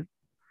check-in,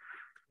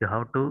 you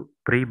have to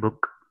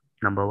pre-book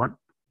number one,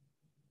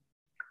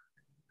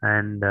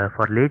 and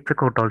for late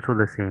checkout also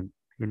the same.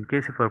 In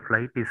case if your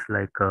flight is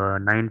like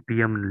 9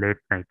 p.m.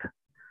 late night,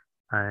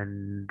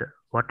 and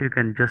what you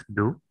can just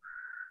do,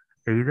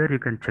 either you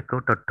can check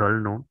out at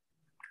 12 noon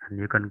and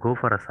you can go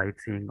for a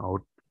sightseeing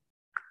out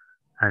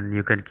and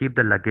you can keep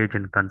the luggage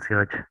in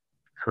concierge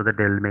so that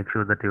they'll make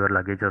sure that your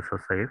luggage is so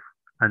safe.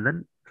 And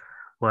then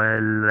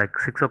while like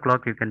 6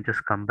 o'clock, you can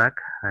just come back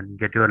and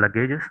get your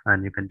luggages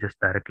and you can just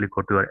directly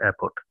go to your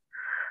airport.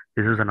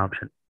 This is an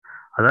option.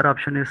 Other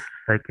option is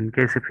like in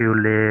case if you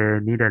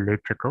need a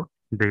late checkout,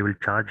 they will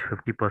charge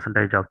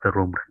 50% of the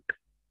room rent.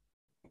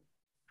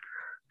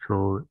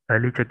 So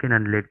early check-in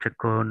and late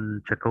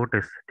checkout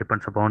is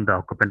depends upon the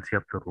occupancy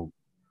of the room.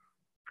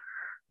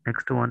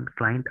 Next one,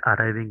 client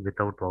arriving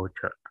without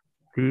voucher.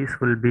 These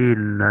will be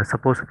in,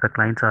 suppose if the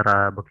clients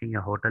are booking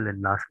a hotel in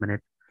last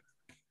minute,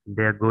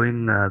 they are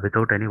going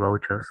without any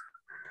vouchers.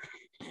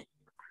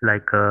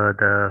 Like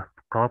the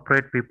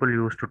corporate people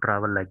used to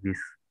travel like this,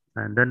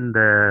 and then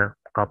the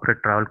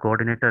corporate travel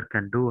coordinator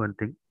can do one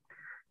thing.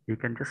 He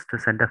can just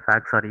send a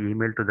fax or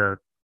email to the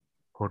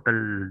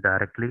hotel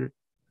directly,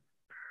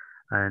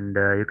 and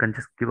you can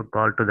just give a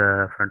call to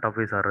the front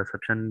office or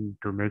reception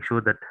to make sure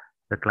that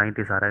the client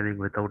is arriving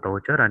without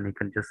voucher, and you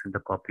can just send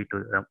a copy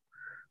to them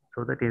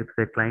so that if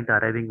the client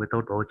arriving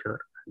without voucher,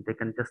 they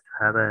can just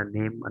have a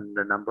name and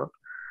the number.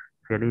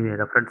 If any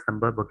reference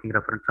number, booking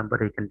reference number,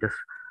 he can just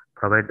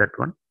provide that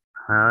one,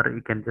 or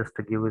he can just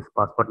give his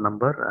passport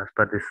number as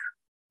per this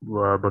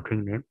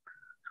booking name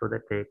so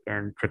that they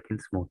can check in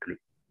smoothly.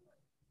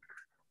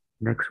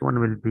 Next one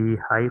will be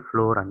high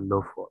floor and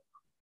low floor.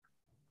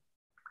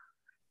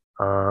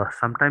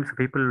 Sometimes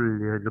people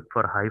will look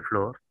for high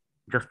floor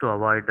just to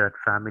avoid that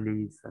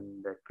families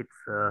and the kids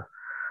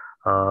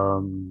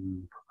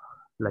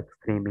like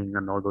screaming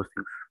and all those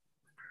things.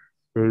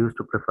 They used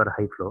to prefer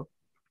high floor.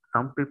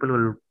 Some people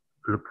will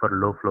look for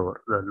low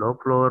floor. The low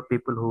floor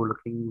people who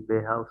looking,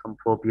 they have some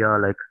phobia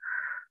like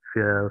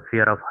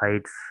fear of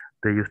heights.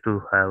 They used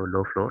to have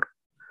low floor.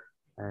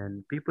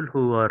 And people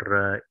who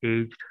are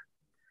aged,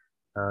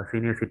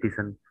 senior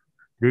citizens,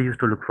 they used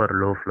to look for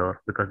low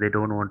floor because they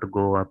don't want to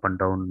go up and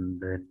down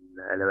the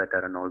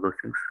elevator and all those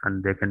things,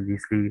 and they can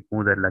easily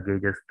move their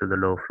luggages to the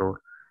low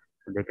floor,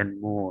 so they can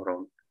move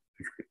around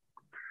easily.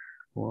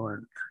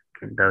 One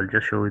second, I'll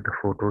just show you the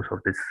photos of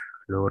this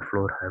lower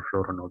floor, high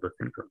floor, and all those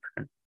things. One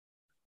second.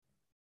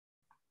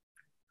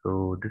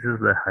 So this is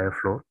the higher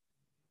floor.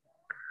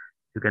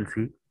 You can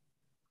see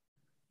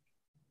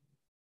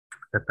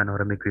the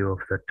panoramic view of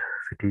that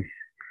city.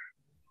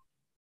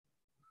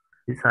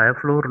 This higher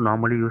floor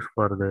normally used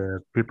for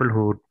the people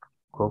who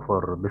go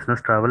for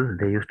business travel.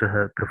 They used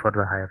to prefer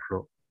the higher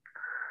floor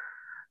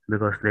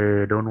because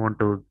they don't want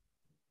to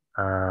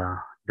uh,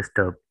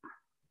 disturb.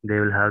 They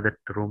will have that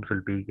rooms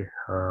will be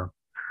uh,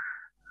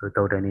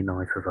 without any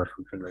noises or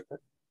something like that.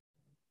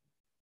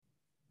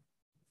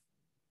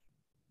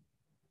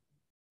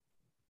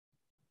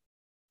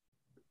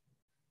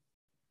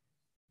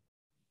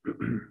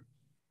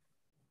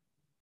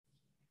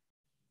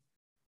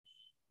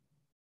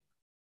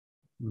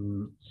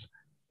 Mm,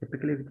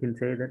 Typically, we can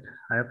say that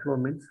higher floor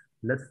means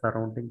less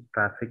surrounding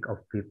traffic of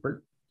people,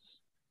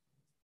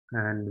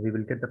 and we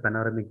will get the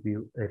panoramic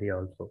view area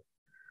also.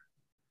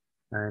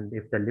 And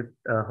if the lift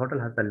hotel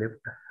has a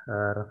lift,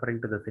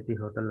 referring to the city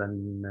hotel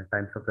and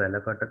times of the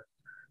elevator,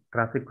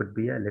 traffic could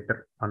be a little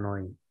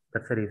annoying.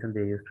 That's the reason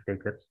they used to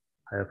take the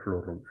higher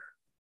floor rooms.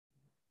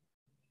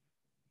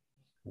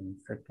 And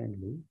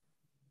secondly,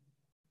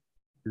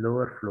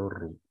 lower floor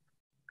room.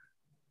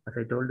 As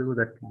I told you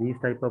that these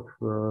type of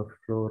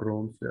floor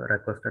rooms are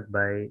requested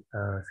by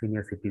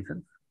senior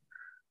citizens.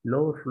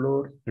 Lower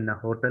floor in a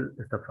hotel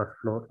is the first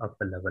floor of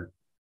the level.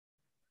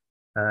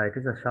 It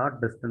is a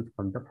short distance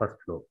from the first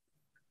floor.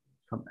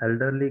 Some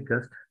elderly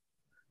guests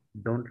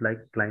don't like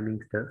climbing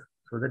stairs,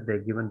 so that they're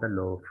given the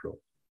lower floor.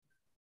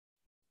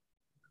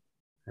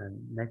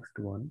 And next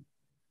one,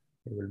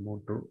 we will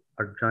move to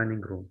adjoining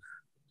rooms.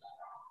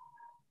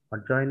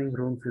 Adjoining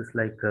rooms is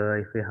like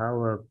if we have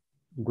a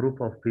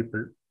group of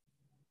people,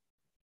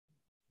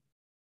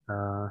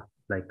 uh,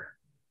 like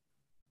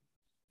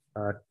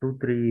two,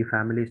 three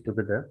families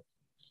together,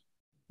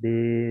 they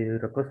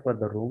request for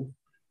the rooms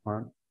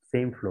on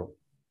same floor,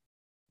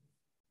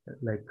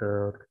 like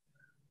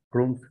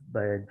rooms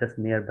by just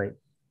nearby,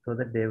 so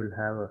that they will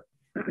have a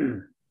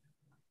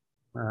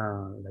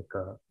like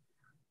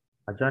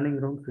adjoining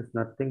rooms is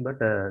nothing but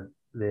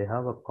they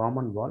have a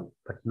common wall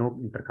but no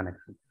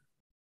interconnection.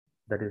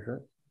 That is a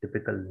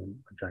typical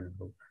name adjoining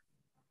rooms.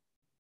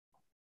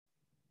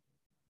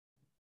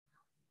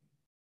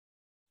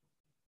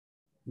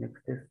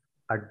 Next is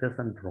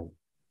adjacent room.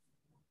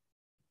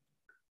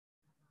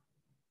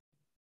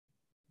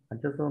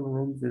 Adjacent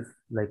rooms is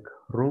like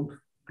rooms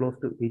close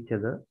to each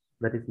other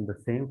that is in the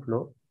same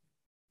floor,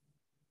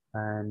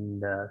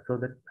 and so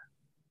that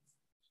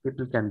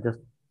people can just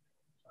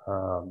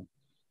um,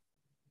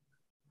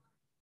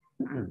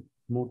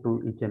 move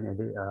to each and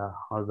every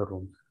all the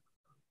rooms.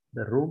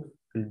 The rooms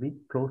will be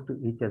close to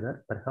each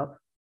other, perhaps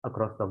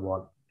across the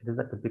wall. It is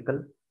a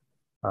typical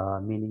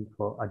meaning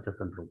for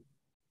adjacent room.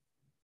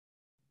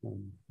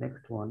 And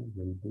next one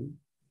will be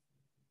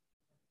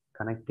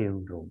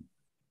connecting room.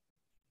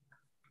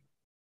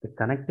 The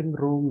connecting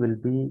room will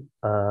be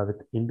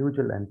with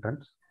individual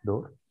entrance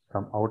door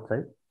from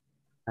outside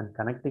and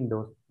connecting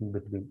doors in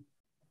between.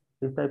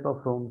 This type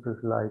of rooms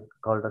is like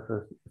called as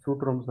a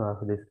suite rooms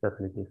have these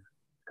facilities,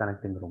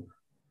 connecting rooms.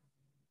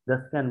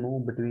 Just can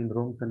move between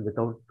rooms and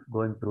without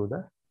going through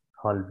the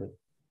hallway.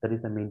 That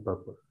is the main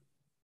purpose.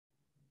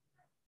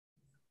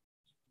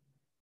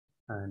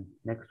 And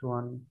next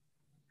one,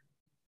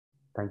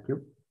 thank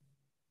you.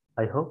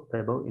 I hope the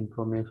above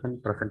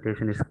information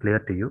presentation is clear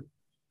to you.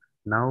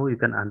 Now you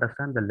can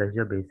understand the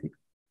leisure basics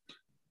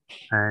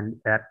and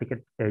air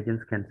ticket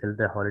agents can sell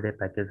the holiday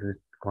package with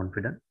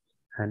confidence.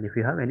 And if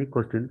you have any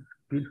questions,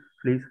 please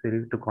feel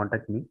free to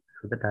contact me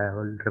so that I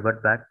will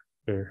revert back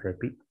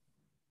ASAP.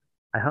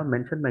 I have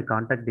mentioned my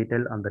contact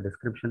detail on the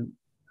description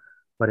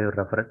for your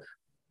reference.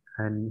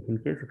 And in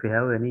case if you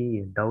have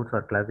any doubts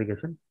or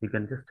clarification, you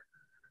can just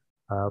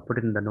put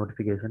it in the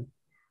notification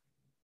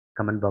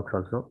comment box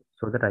also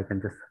so that I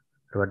can just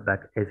revert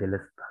back as early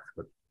as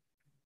possible.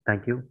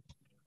 Thank you.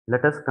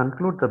 Let us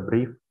conclude the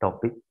brief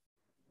topic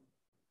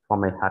for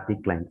my happy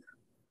clients.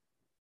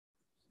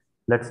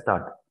 Let's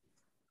start.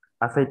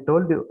 As I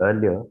told you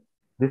earlier,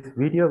 this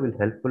video will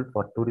helpful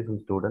for tourism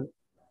students,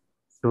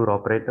 tour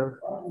operators,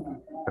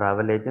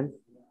 travel agents,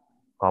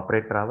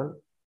 corporate travel,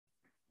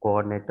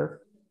 coordinators,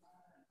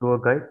 tour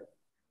guide,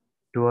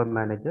 tour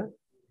manager,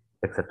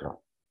 etc.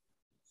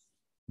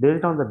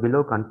 Based on the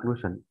below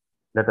conclusion,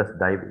 let us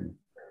dive in.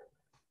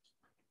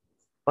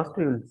 First,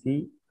 we will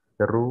see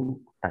the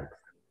room types.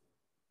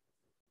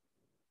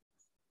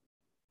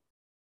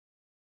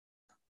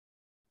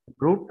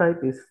 Room type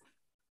is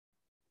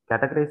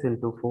categorized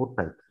into four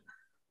types: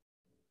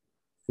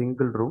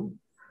 single room,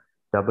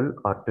 double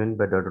or twin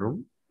bedded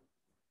room,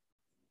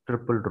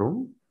 triple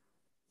room,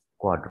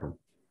 quad room.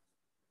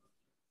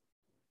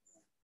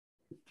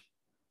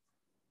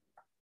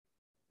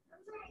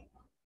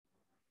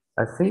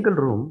 A single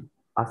room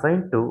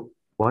assigned to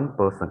one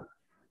person,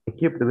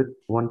 equipped with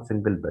one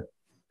single bed.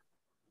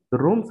 The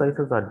room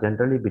sizes are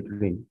generally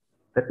between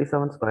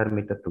 37 square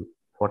meter to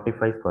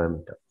 45 square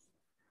meter.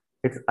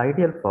 It's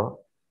ideal for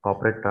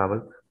corporate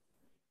travels,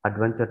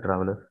 adventure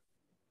travelers,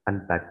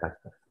 and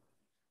backpackers.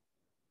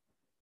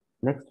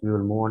 Next, we will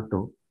move on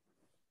to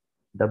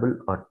double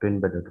or twin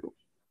bedded room.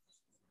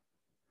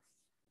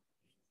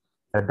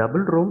 A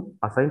double room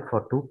assigned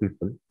for two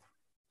people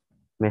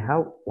may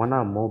have one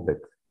or more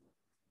beds.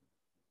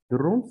 The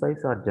room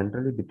size are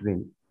generally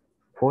between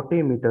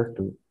 40 meters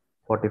to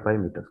 45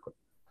 meters square.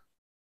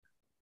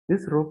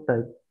 This room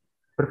type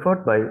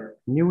preferred by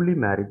newly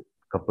married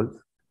couples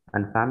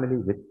and family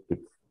with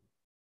kids.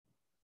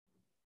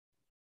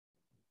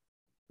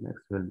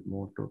 Next, we'll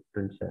move to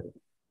twin sharing.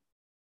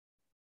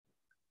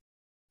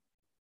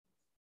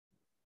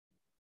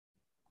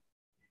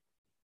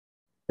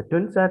 A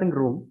twin sharing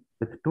room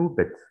with two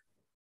beds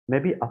may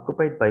be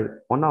occupied by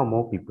one or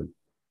more people.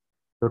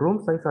 The room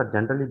size are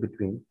generally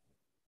between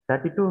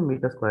 32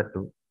 meters square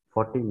to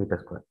 40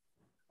 meters square.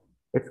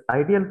 It's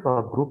ideal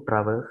for group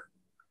travelers,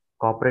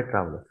 corporate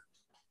travelers.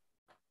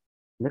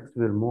 Next,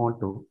 we'll move on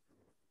to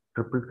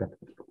triple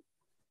category room.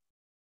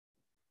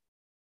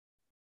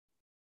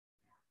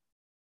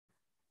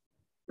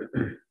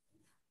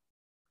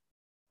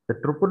 The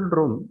triple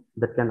room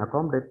that can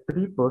accommodate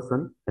three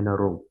persons in a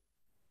room.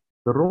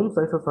 The room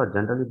sizes are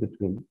generally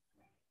between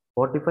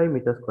 45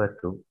 meters square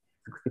to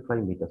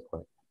 65 meters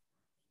square.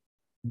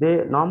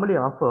 They normally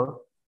offer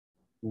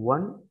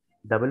one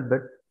double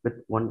bed with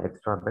one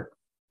extra bed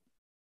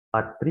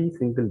or three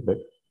single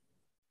beds.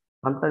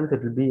 Sometimes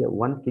it will be a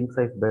one king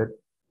size bed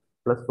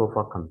plus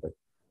sofa compact.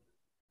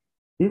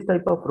 These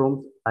type of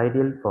rooms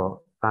ideal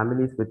for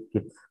families with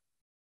kids,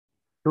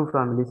 two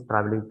families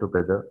traveling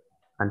together,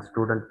 and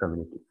student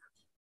communities.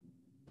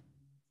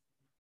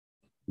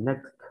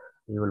 Next,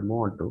 we will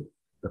move on to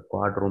the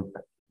quad room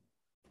type.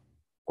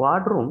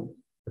 Quad room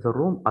is a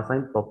room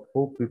assigned for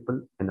four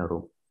people in a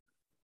room.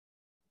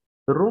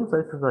 The room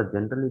sizes are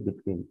generally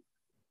between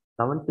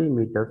 70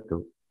 meters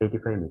to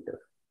 85 meters.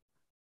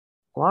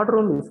 Quad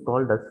room is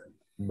called as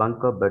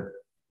bunker bed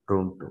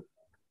room too.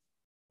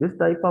 This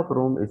type of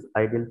room is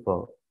ideal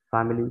for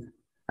families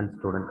and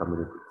student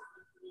communities.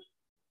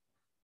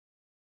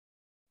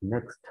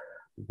 Next,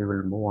 we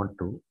will move on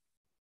to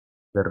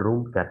the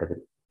room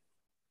category.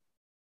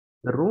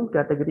 The room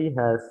category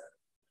has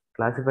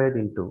classified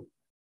into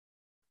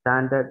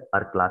standard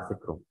or classic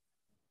room.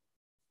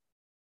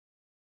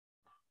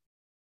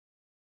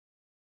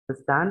 The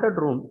standard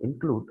room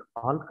include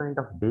all kind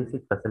of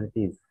basic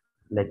facilities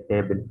like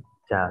table,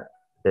 chair,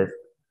 desk,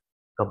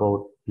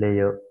 cupboard,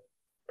 player,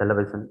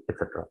 television,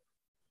 etc.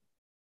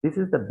 This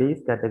is the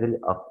base category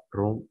of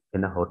room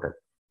in a hotel.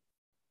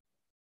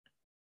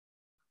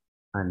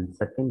 And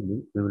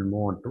secondly, we will move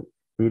on to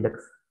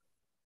deluxe.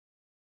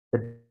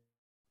 The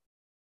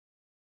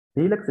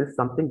deluxe is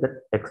something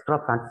that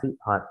extra fancy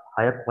or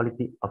higher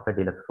quality of a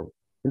deluxe room.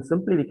 In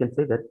simply, we can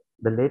say that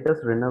the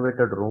latest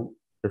renovated room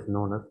is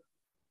known as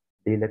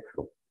deluxe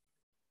room.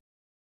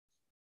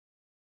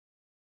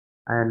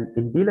 And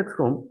in deluxe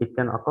room, it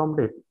can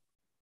accommodate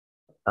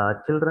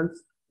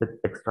children's with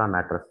extra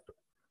mattress too,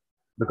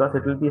 because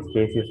it will be a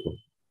spacious room.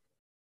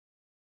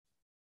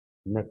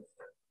 Next,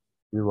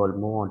 we will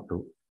move on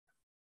to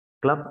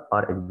club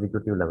or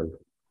executive level.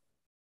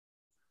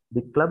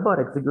 The club or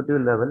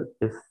executive level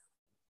is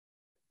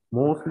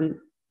mostly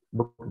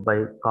booked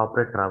by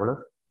corporate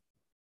travelers.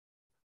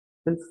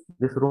 Since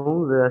this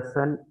room has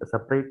a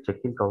separate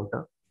check-in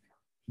counter,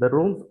 the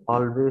rooms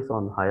always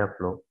on higher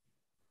floor.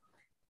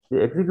 The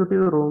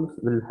executive rooms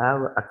will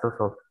have access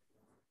of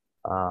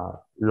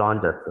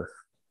lounge access.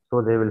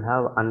 So they will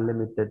have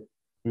unlimited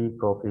tea,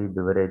 coffee,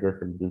 beverages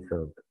will be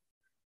served.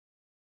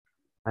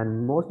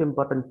 And most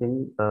important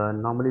thing,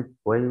 normally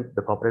why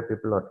the corporate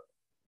people are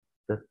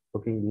just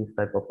booking these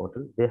type of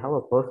hotels, they have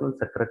a personal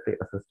secretary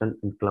assistant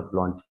in club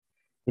lounge.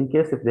 In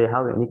case if they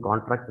have any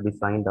contract to be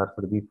signed or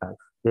to be faxed,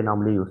 they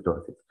normally used to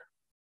assist.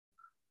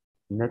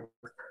 Next,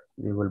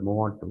 we will move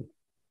on to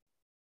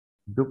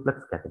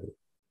duplex category.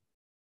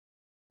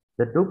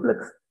 The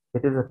duplex,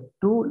 it is a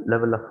two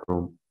level of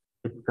room.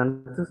 It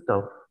consists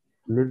of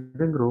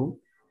living room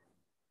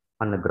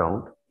on the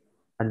ground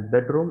and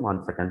bedroom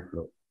on second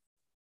floor.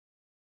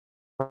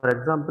 For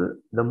example,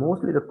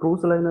 mostly the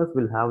cruise liners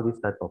will have this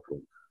type of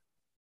rooms.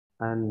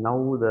 And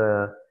now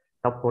the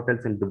top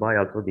hotels in Dubai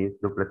also these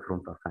duplex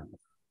rooms are famous.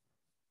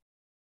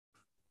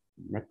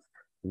 Next,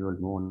 we will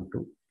move on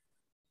to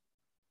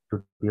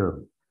studio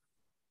room.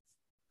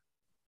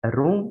 A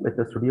room with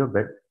a studio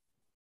bed,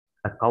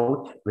 a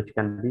couch which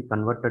can be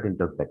converted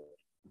into a bed,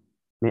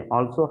 may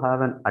also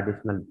have an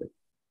additional bed.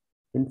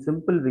 In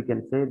simple, we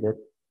can say that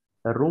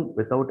a room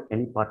without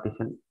any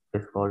partition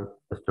is called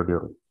a studio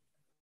room.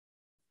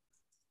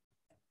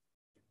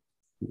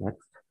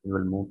 Next, we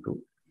will move to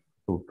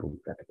suite room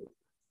category.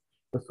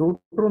 The suite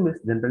room is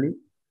generally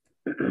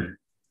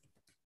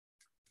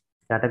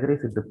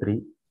categorized into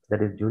three,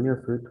 that is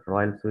junior suite,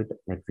 royal suite,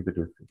 and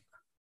executive suite.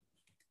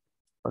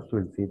 First,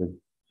 we'll see the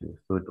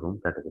suite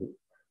room category.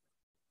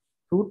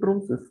 Suite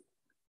rooms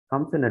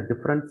comes in a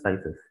different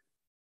sizes.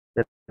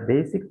 The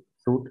basic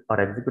suite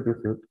or executive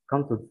suite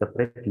comes with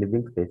separate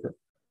living spaces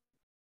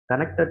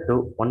connected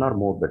to one or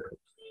more bedrooms.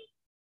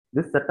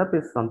 This setup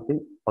is something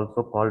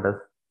also called as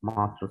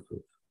master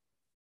suite,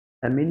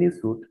 a mini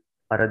suite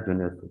or a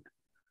junior suite.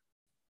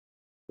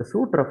 The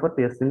suite refers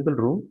to a single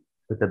room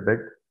with a bed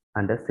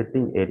and a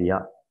sitting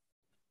area,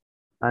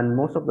 and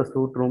most of the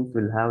suite rooms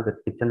will have the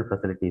kitchen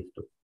facilities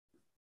too.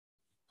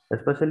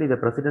 Especially the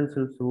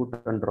presidential suite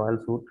and royal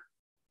suite,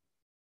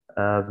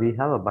 We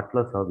have a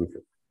butler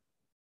services.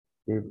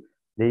 They,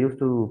 they used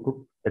to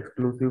cook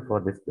exclusive for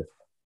this guest.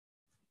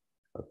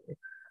 Okay.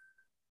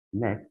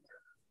 Next,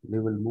 we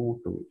will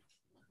move to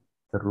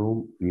the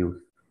room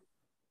views.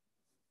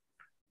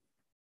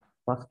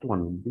 First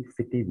one will be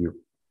city view.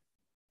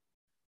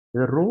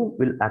 The room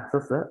will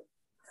access a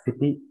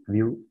city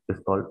view is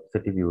called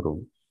city view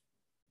room.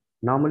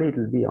 Normally it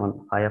will be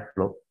on higher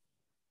floor,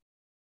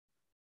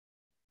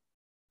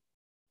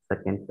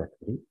 second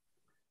category,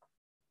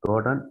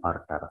 garden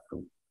or terrace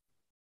room.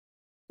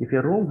 If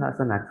your room has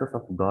an access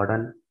of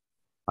garden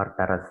or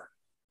terrace,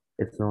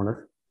 it's known as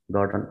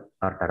garden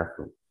or terrace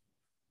room.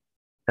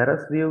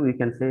 Terrace view, we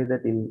can say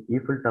that in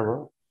Eiffel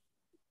Tower,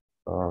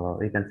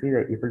 we can see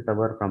the Eiffel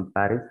Tower from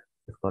Paris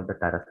is called the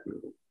terrace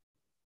view.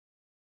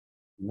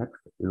 Next,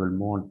 we will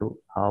move on to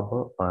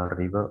harbor or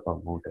river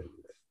or mountain.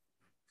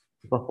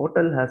 If a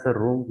hotel has a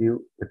room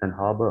view with an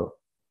harbor,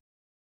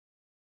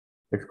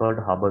 it's called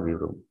harbor view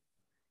room.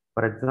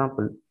 For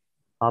example,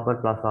 Harbor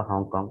Plaza,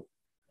 Hong Kong,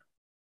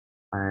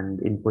 and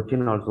in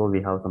Cochin also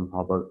we have some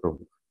harbor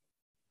rooms.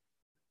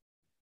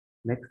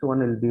 Next one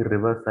will be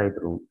riverside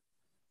room.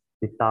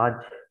 The Taj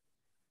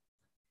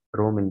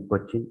room in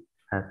Cochin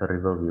has a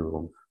river view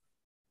room.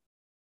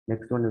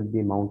 Next one will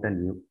be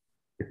mountain view.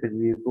 If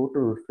we go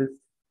to Swiss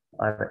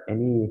or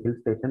any hill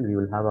station, we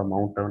will have a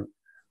mountain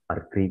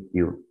or creek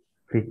view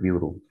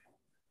room.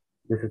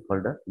 This is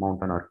called a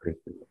mountain or creek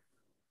view.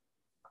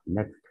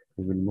 Next,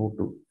 we will move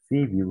to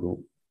sea view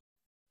room.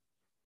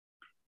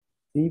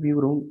 Sea view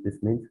room, this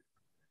means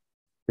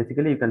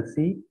basically you can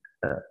see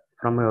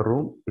from your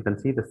room, you can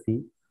see the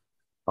sea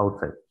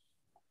outside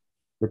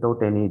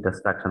without any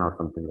distraction or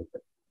something like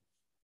that.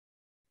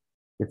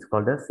 It's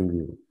called a sea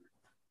view.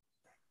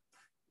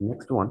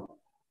 Next one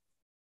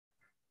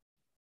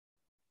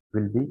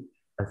will be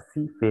a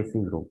sea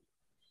facing room.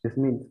 This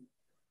means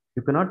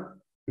you cannot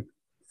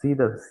see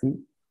the sea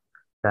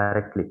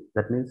directly.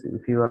 That means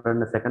if you are on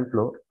the second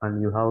floor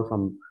and you have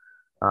some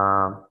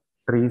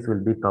trees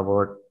will be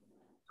covered,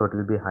 so it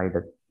will be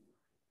hidden.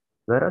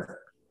 Whereas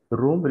the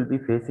room will be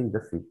facing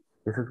the sea.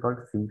 This is called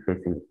sea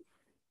facing.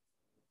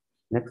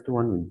 Next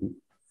one will be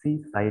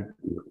seaside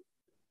view.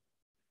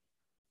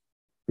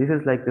 This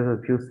is like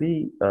if you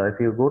see, if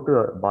you go to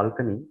a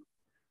balcony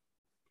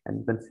and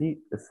you can see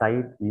the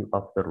side view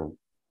of the room.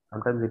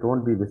 Sometimes it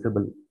won't be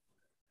visible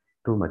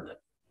too much.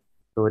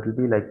 So it will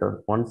be like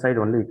one side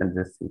only you can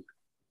just see.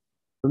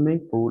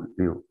 Swimming pool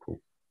view.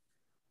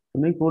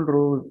 Swimming pool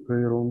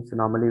rooms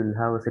normally will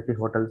have city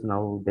hotels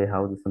now they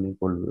have the swimming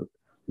pool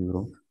view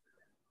rooms.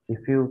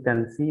 If you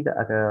can see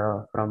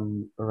the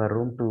from a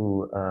room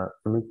to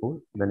swimming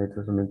pool, then it's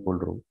a swimming pool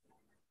room.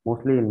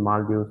 Mostly in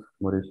Maldives,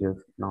 Mauritius,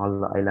 and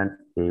all the islands,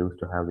 they used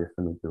to have this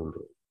swimming pool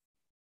room.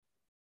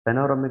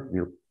 Panoramic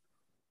view.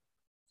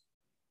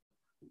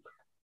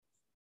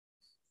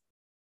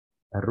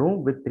 A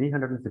room with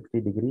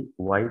 360-degree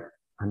wide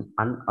and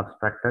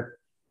unobstructed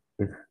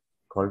is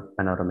called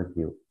panoramic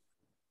view.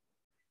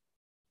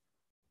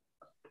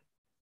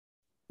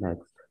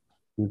 Next,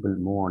 we will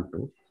move on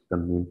to the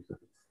meal plan.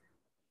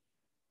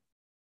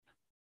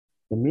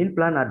 The meal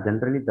plan are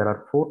generally there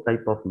are four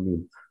type of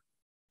meals,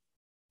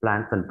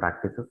 plans and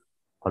practices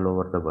all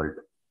over the world.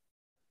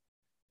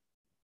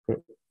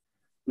 Okay.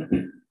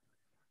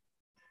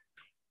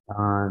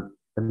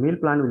 The meal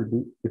plan will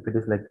be if it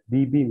is like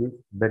BB means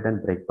bed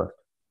and breakfast.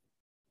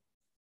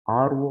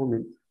 RO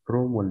means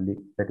room only,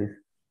 that is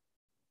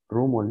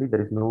room only,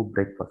 there is no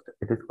breakfast.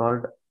 It is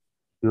called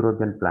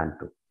European plan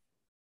too.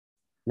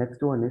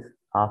 Next one is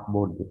half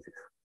board basis.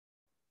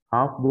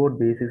 Half board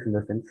basis in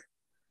the sense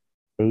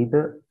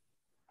either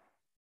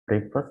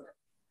breakfast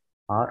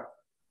or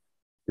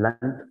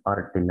lunch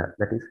or dinner.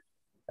 That is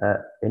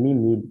any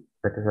meal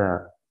that is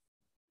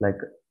like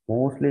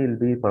mostly will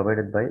be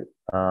provided by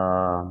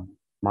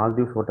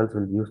Maldives hotels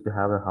will used to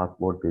have a half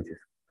board basis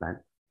plan.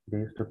 They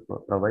used to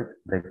provide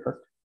breakfast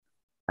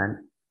and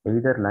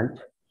either lunch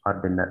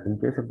or dinner. In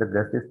case if the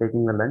guest is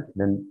taking the lunch,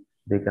 then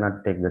they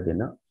cannot take the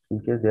dinner. In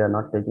case they are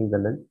not taking the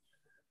lunch,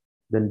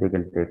 then they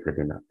can take the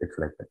dinner. It's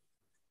like that.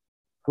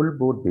 Full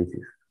board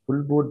basis.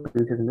 Full board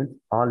basis means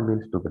all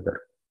meals together.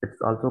 It's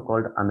also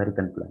called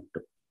American plan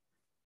too.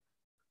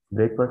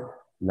 Breakfast,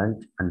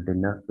 lunch, and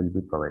dinner will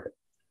be provided.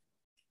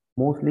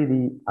 Mostly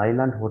the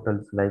island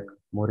hotels like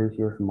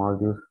Mauritius,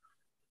 Maldives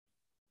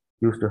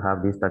used to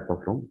have these type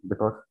of room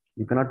because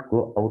you cannot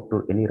go out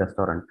to any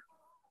restaurant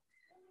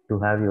to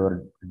have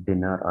your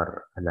dinner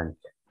or lunch.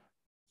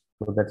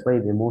 So that's why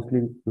they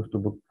mostly used to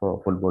book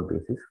for full board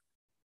basis.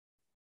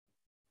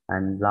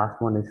 And last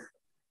one is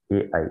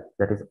AI,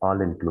 that is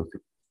all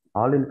inclusive.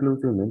 All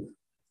inclusive means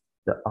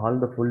all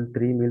the full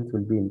three meals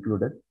will be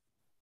included,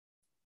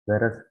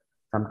 whereas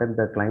sometimes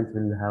the clients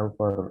will have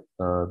for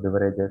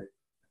beverages,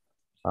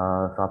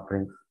 soft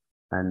drinks,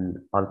 and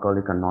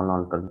alcoholic and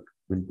non-alcoholic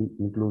will be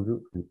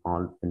inclusive in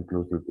all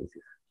inclusive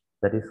basis.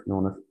 That is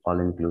known as all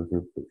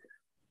inclusive basis.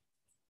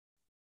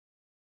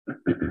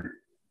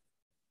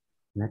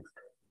 Next,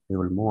 we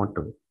will move on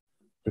to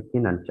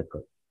check-in and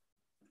check-out.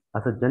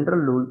 As a general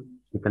rule,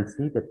 you can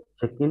see that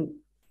check-in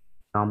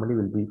normally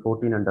will be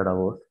 1400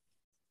 hours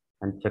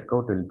and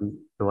checkout will be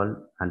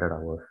 1200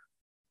 hours.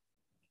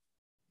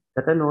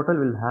 Certain hotel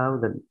will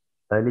have the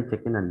early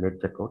check-in and late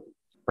checkout,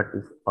 but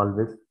is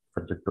always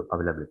subject to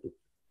availability.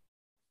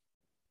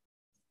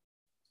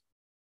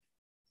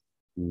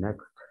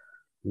 Next,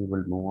 we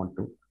will move on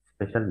to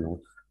special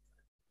notes.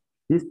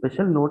 These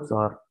special notes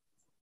are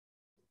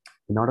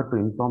in order to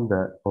inform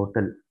the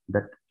hotel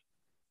that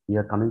we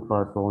are coming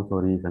for so and so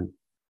reason,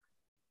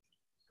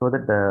 so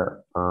that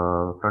the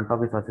front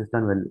office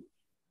assistant will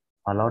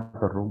allot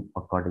the room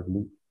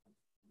accordingly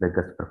the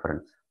guest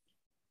preference.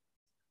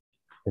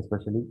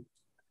 Especially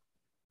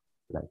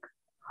like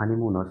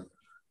honeymooners,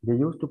 they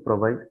used to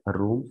provide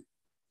rooms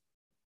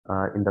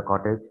in the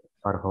cottage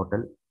or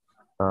hotel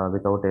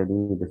without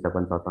any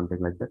disturbance or something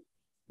like that,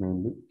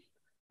 mainly.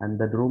 And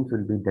the rooms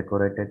will be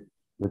decorated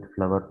with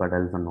flower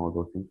petals and all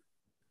those things.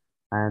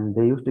 And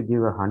they used to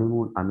give a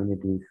honeymoon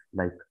amenities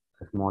like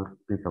a small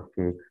piece of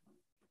cake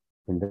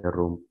in the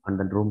room, and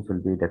the rooms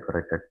will be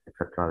decorated,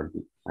 etc.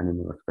 Will be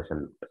honeymoon special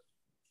note.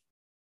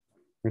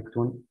 Next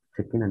one,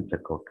 check-in and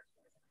check-out.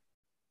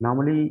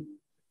 Normally,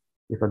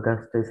 if a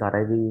guest is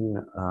arriving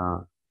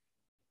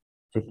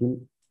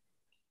check-in,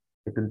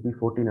 it will be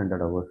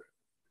 1400 hours.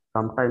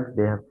 Sometimes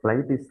they have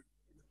flight is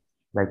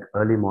like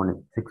early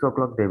morning, 6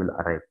 o'clock they will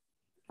arrive,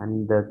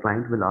 and the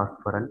client will ask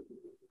for an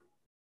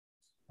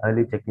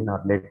early check-in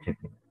or late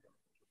check-in,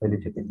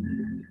 early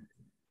check-in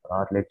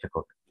or late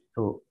checkout.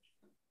 So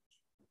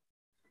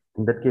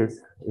in that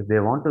case, if they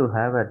want to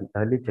have an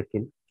early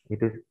check-in,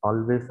 it is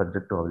always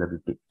subject to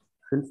availability.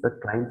 Since the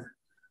clients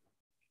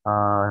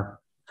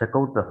check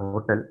out the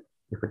hotel,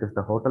 if it is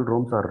the hotel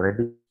rooms are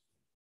ready,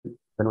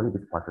 then only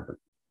it is possible.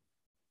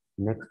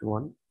 Next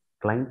one,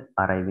 client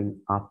arriving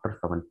after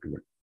 7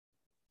 p.m.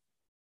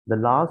 The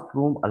last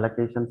room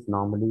allocations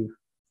normally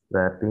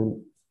were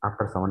been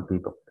after 7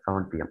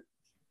 p.m.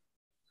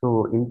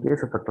 So in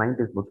case if a client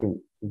is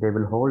booking, they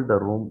will hold the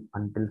room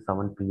until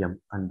 7 p.m.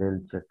 and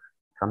they'll check.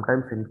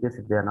 Sometimes in case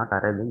if they are not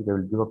arriving, they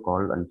will give a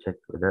call and check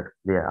whether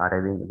they are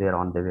arriving, they are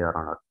on the way or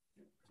not.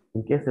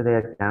 In case they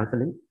are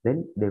canceling,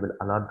 then they will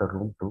allot the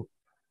room to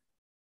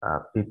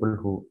people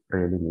who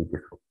really need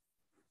this room.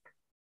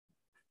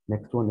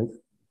 Next one is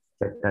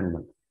pet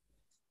animals.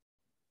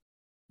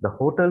 The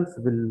hotels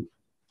will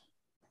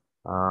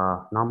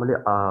normally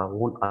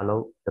won't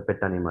allow the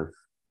pet animals,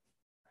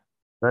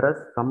 whereas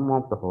some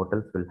of the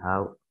hotels will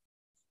have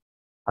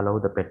allow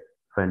the pet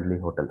friendly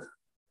hotels.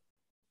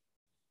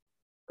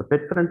 The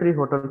pet friendly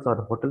hotels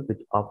are hotels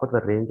which offer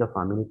the range of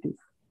amenities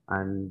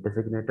and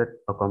designated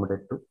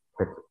accommodate to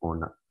pet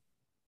owner.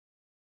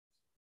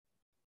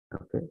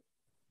 Okay,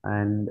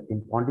 and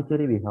in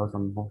Pondicherry we have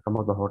some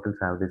of the hotels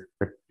have this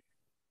pet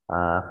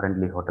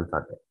friendly hotels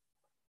are there.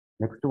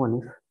 Next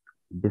one is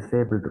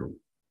disabled room,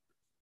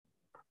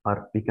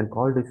 or we can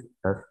call this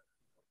as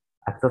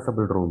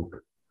accessible room.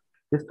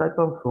 This type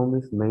of room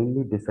is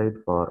mainly designed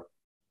for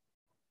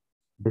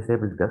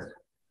disabled guests,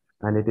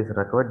 and it is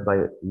required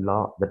by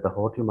law that the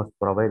hotel must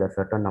provide a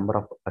certain number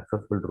of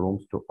accessible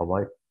rooms to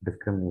avoid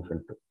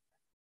discrimination too.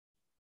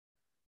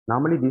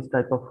 Normally, these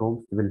type of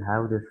rooms will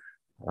have this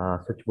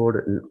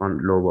switchboard on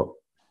lower,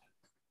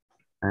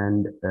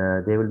 and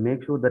they will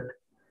make sure that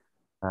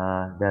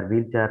their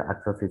wheelchair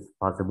access is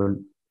possible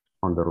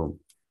on the room.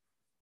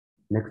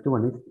 Next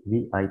one is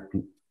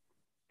VIP.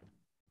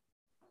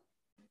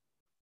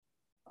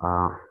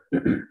 Uh,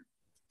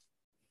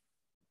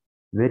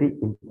 very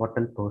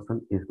important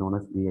person is known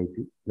as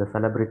VIP. The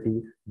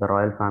celebrities, the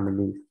royal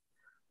families,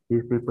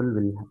 these people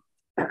will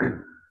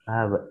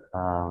have.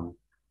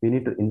 We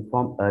need to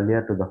inform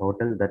earlier to the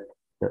hotel that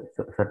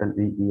certain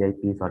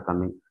VIPs are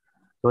coming,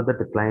 so that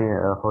the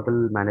client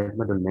hotel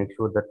management will make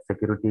sure that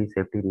security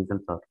safety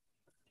reasons are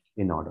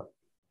in order.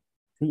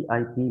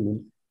 CIP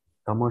means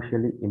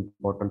commercially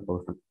important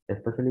person,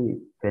 especially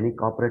if any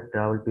corporate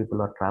travel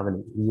people are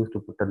traveling, we used to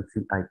put on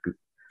CIP.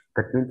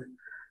 That means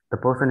the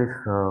person is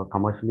a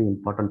commercially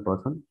important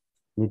person,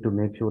 need to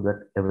make sure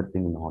that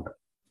everything in order.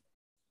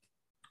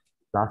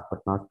 Last but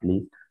not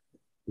least,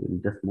 we'll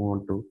just move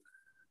on to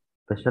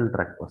special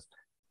request.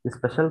 The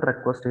special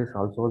request is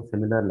also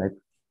similar like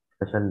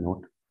special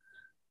note.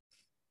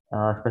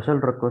 Special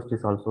request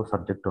is also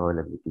subject to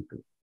availability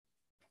too.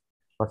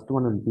 First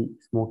one will be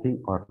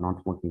smoking or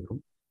non-smoking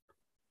room.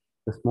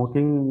 The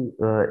smoking,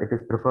 it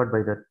is preferred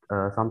by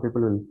that. Some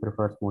people will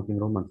prefer smoking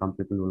room and some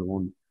people will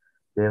won't.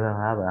 They will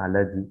have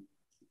allergy,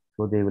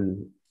 so they will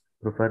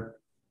prefer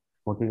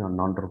smoking or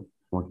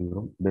non-smoking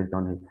room based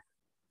on his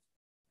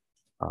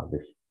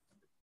wish.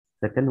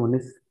 Second one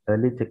is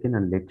early check-in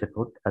and late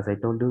checkout. As I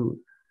told you,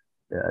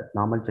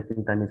 normal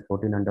check-in time is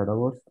 1400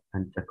 hours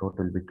and checkout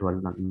will be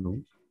 12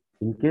 noon.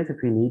 In case if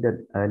we need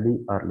an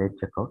early or late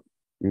checkout,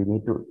 we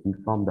need to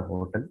inform the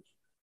hotel.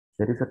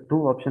 There is a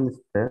two options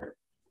there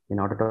in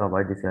order to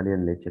avoid this early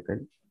and late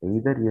check-in.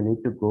 Either you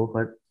need to go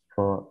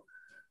for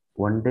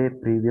 1 day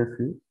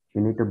previously,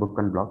 you need to book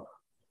and block.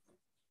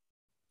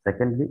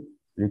 Secondly,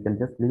 we can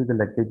just leave the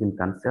luggage in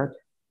concierge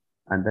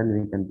and then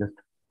we can just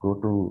go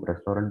to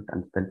restaurant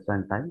and spend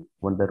some time.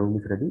 When the room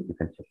is ready, we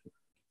can check it.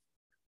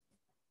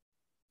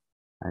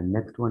 And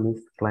next one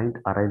is client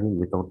arriving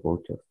without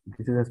vouchers.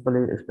 This is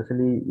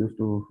especially used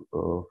to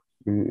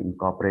be in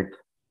corporate,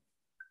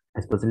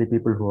 especially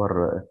people who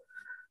are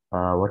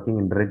working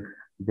in rig.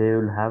 They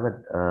will have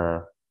it.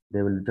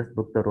 They will just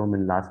book the room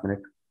in last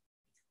minute,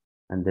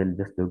 and they'll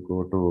just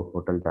go to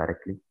hotel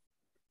directly.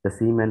 The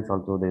seamen's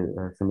also they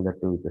similar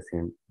to the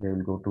same. They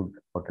will go to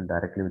hotel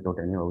directly without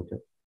any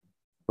voucher.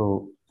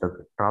 So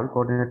the travel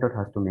coordinator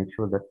has to make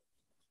sure that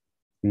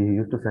we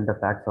used to send a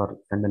fax or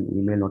send an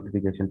email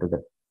notification to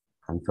the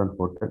concerned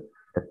hotel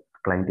that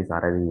client is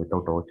arriving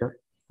without voucher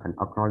and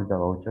acknowledge them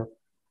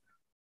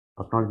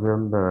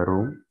the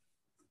room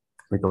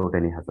without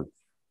any hassles.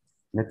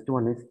 Next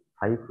one is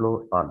high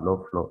floor or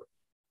low floor.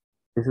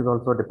 This is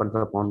also depends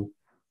upon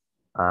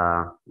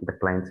the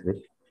client's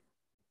wish.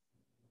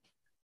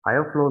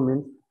 Higher floor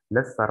means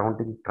less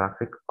surrounding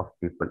traffic of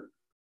people.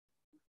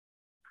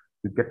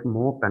 You get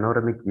more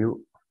panoramic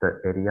view of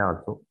the area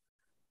also.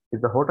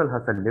 If the hotel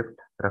has a lift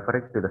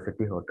referring to the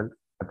city hotels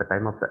at the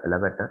time of the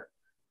elevator,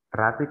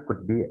 traffic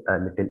could be a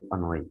little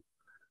annoying.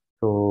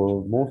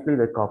 So mostly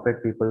the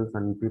corporate peoples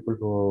and people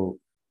who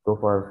go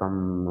for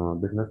some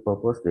business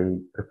purpose, they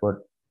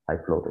prefer high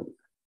floor rooms.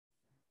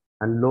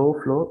 And a low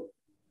floor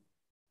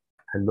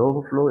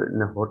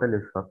in a hotel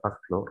is the first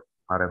floor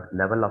or a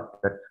level of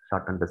that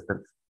shortened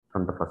distance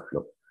from the first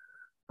floor.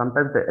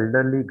 Sometimes the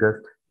elderly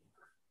guests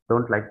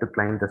don't like to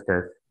climb the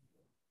stairs,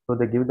 so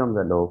they give them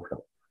the low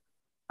floor.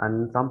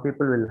 And some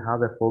people will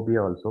have a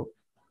phobia also,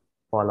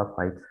 fall of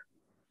heights.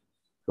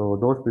 So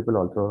those people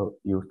also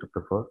used to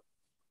prefer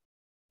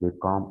the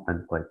calm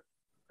and quiet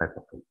type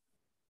of room.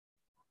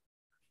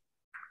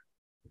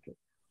 Okay.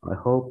 I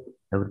hope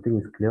everything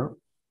is clear.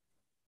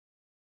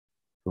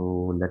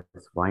 So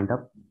let's wind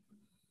up.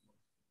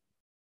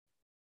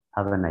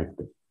 Have a nice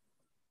day.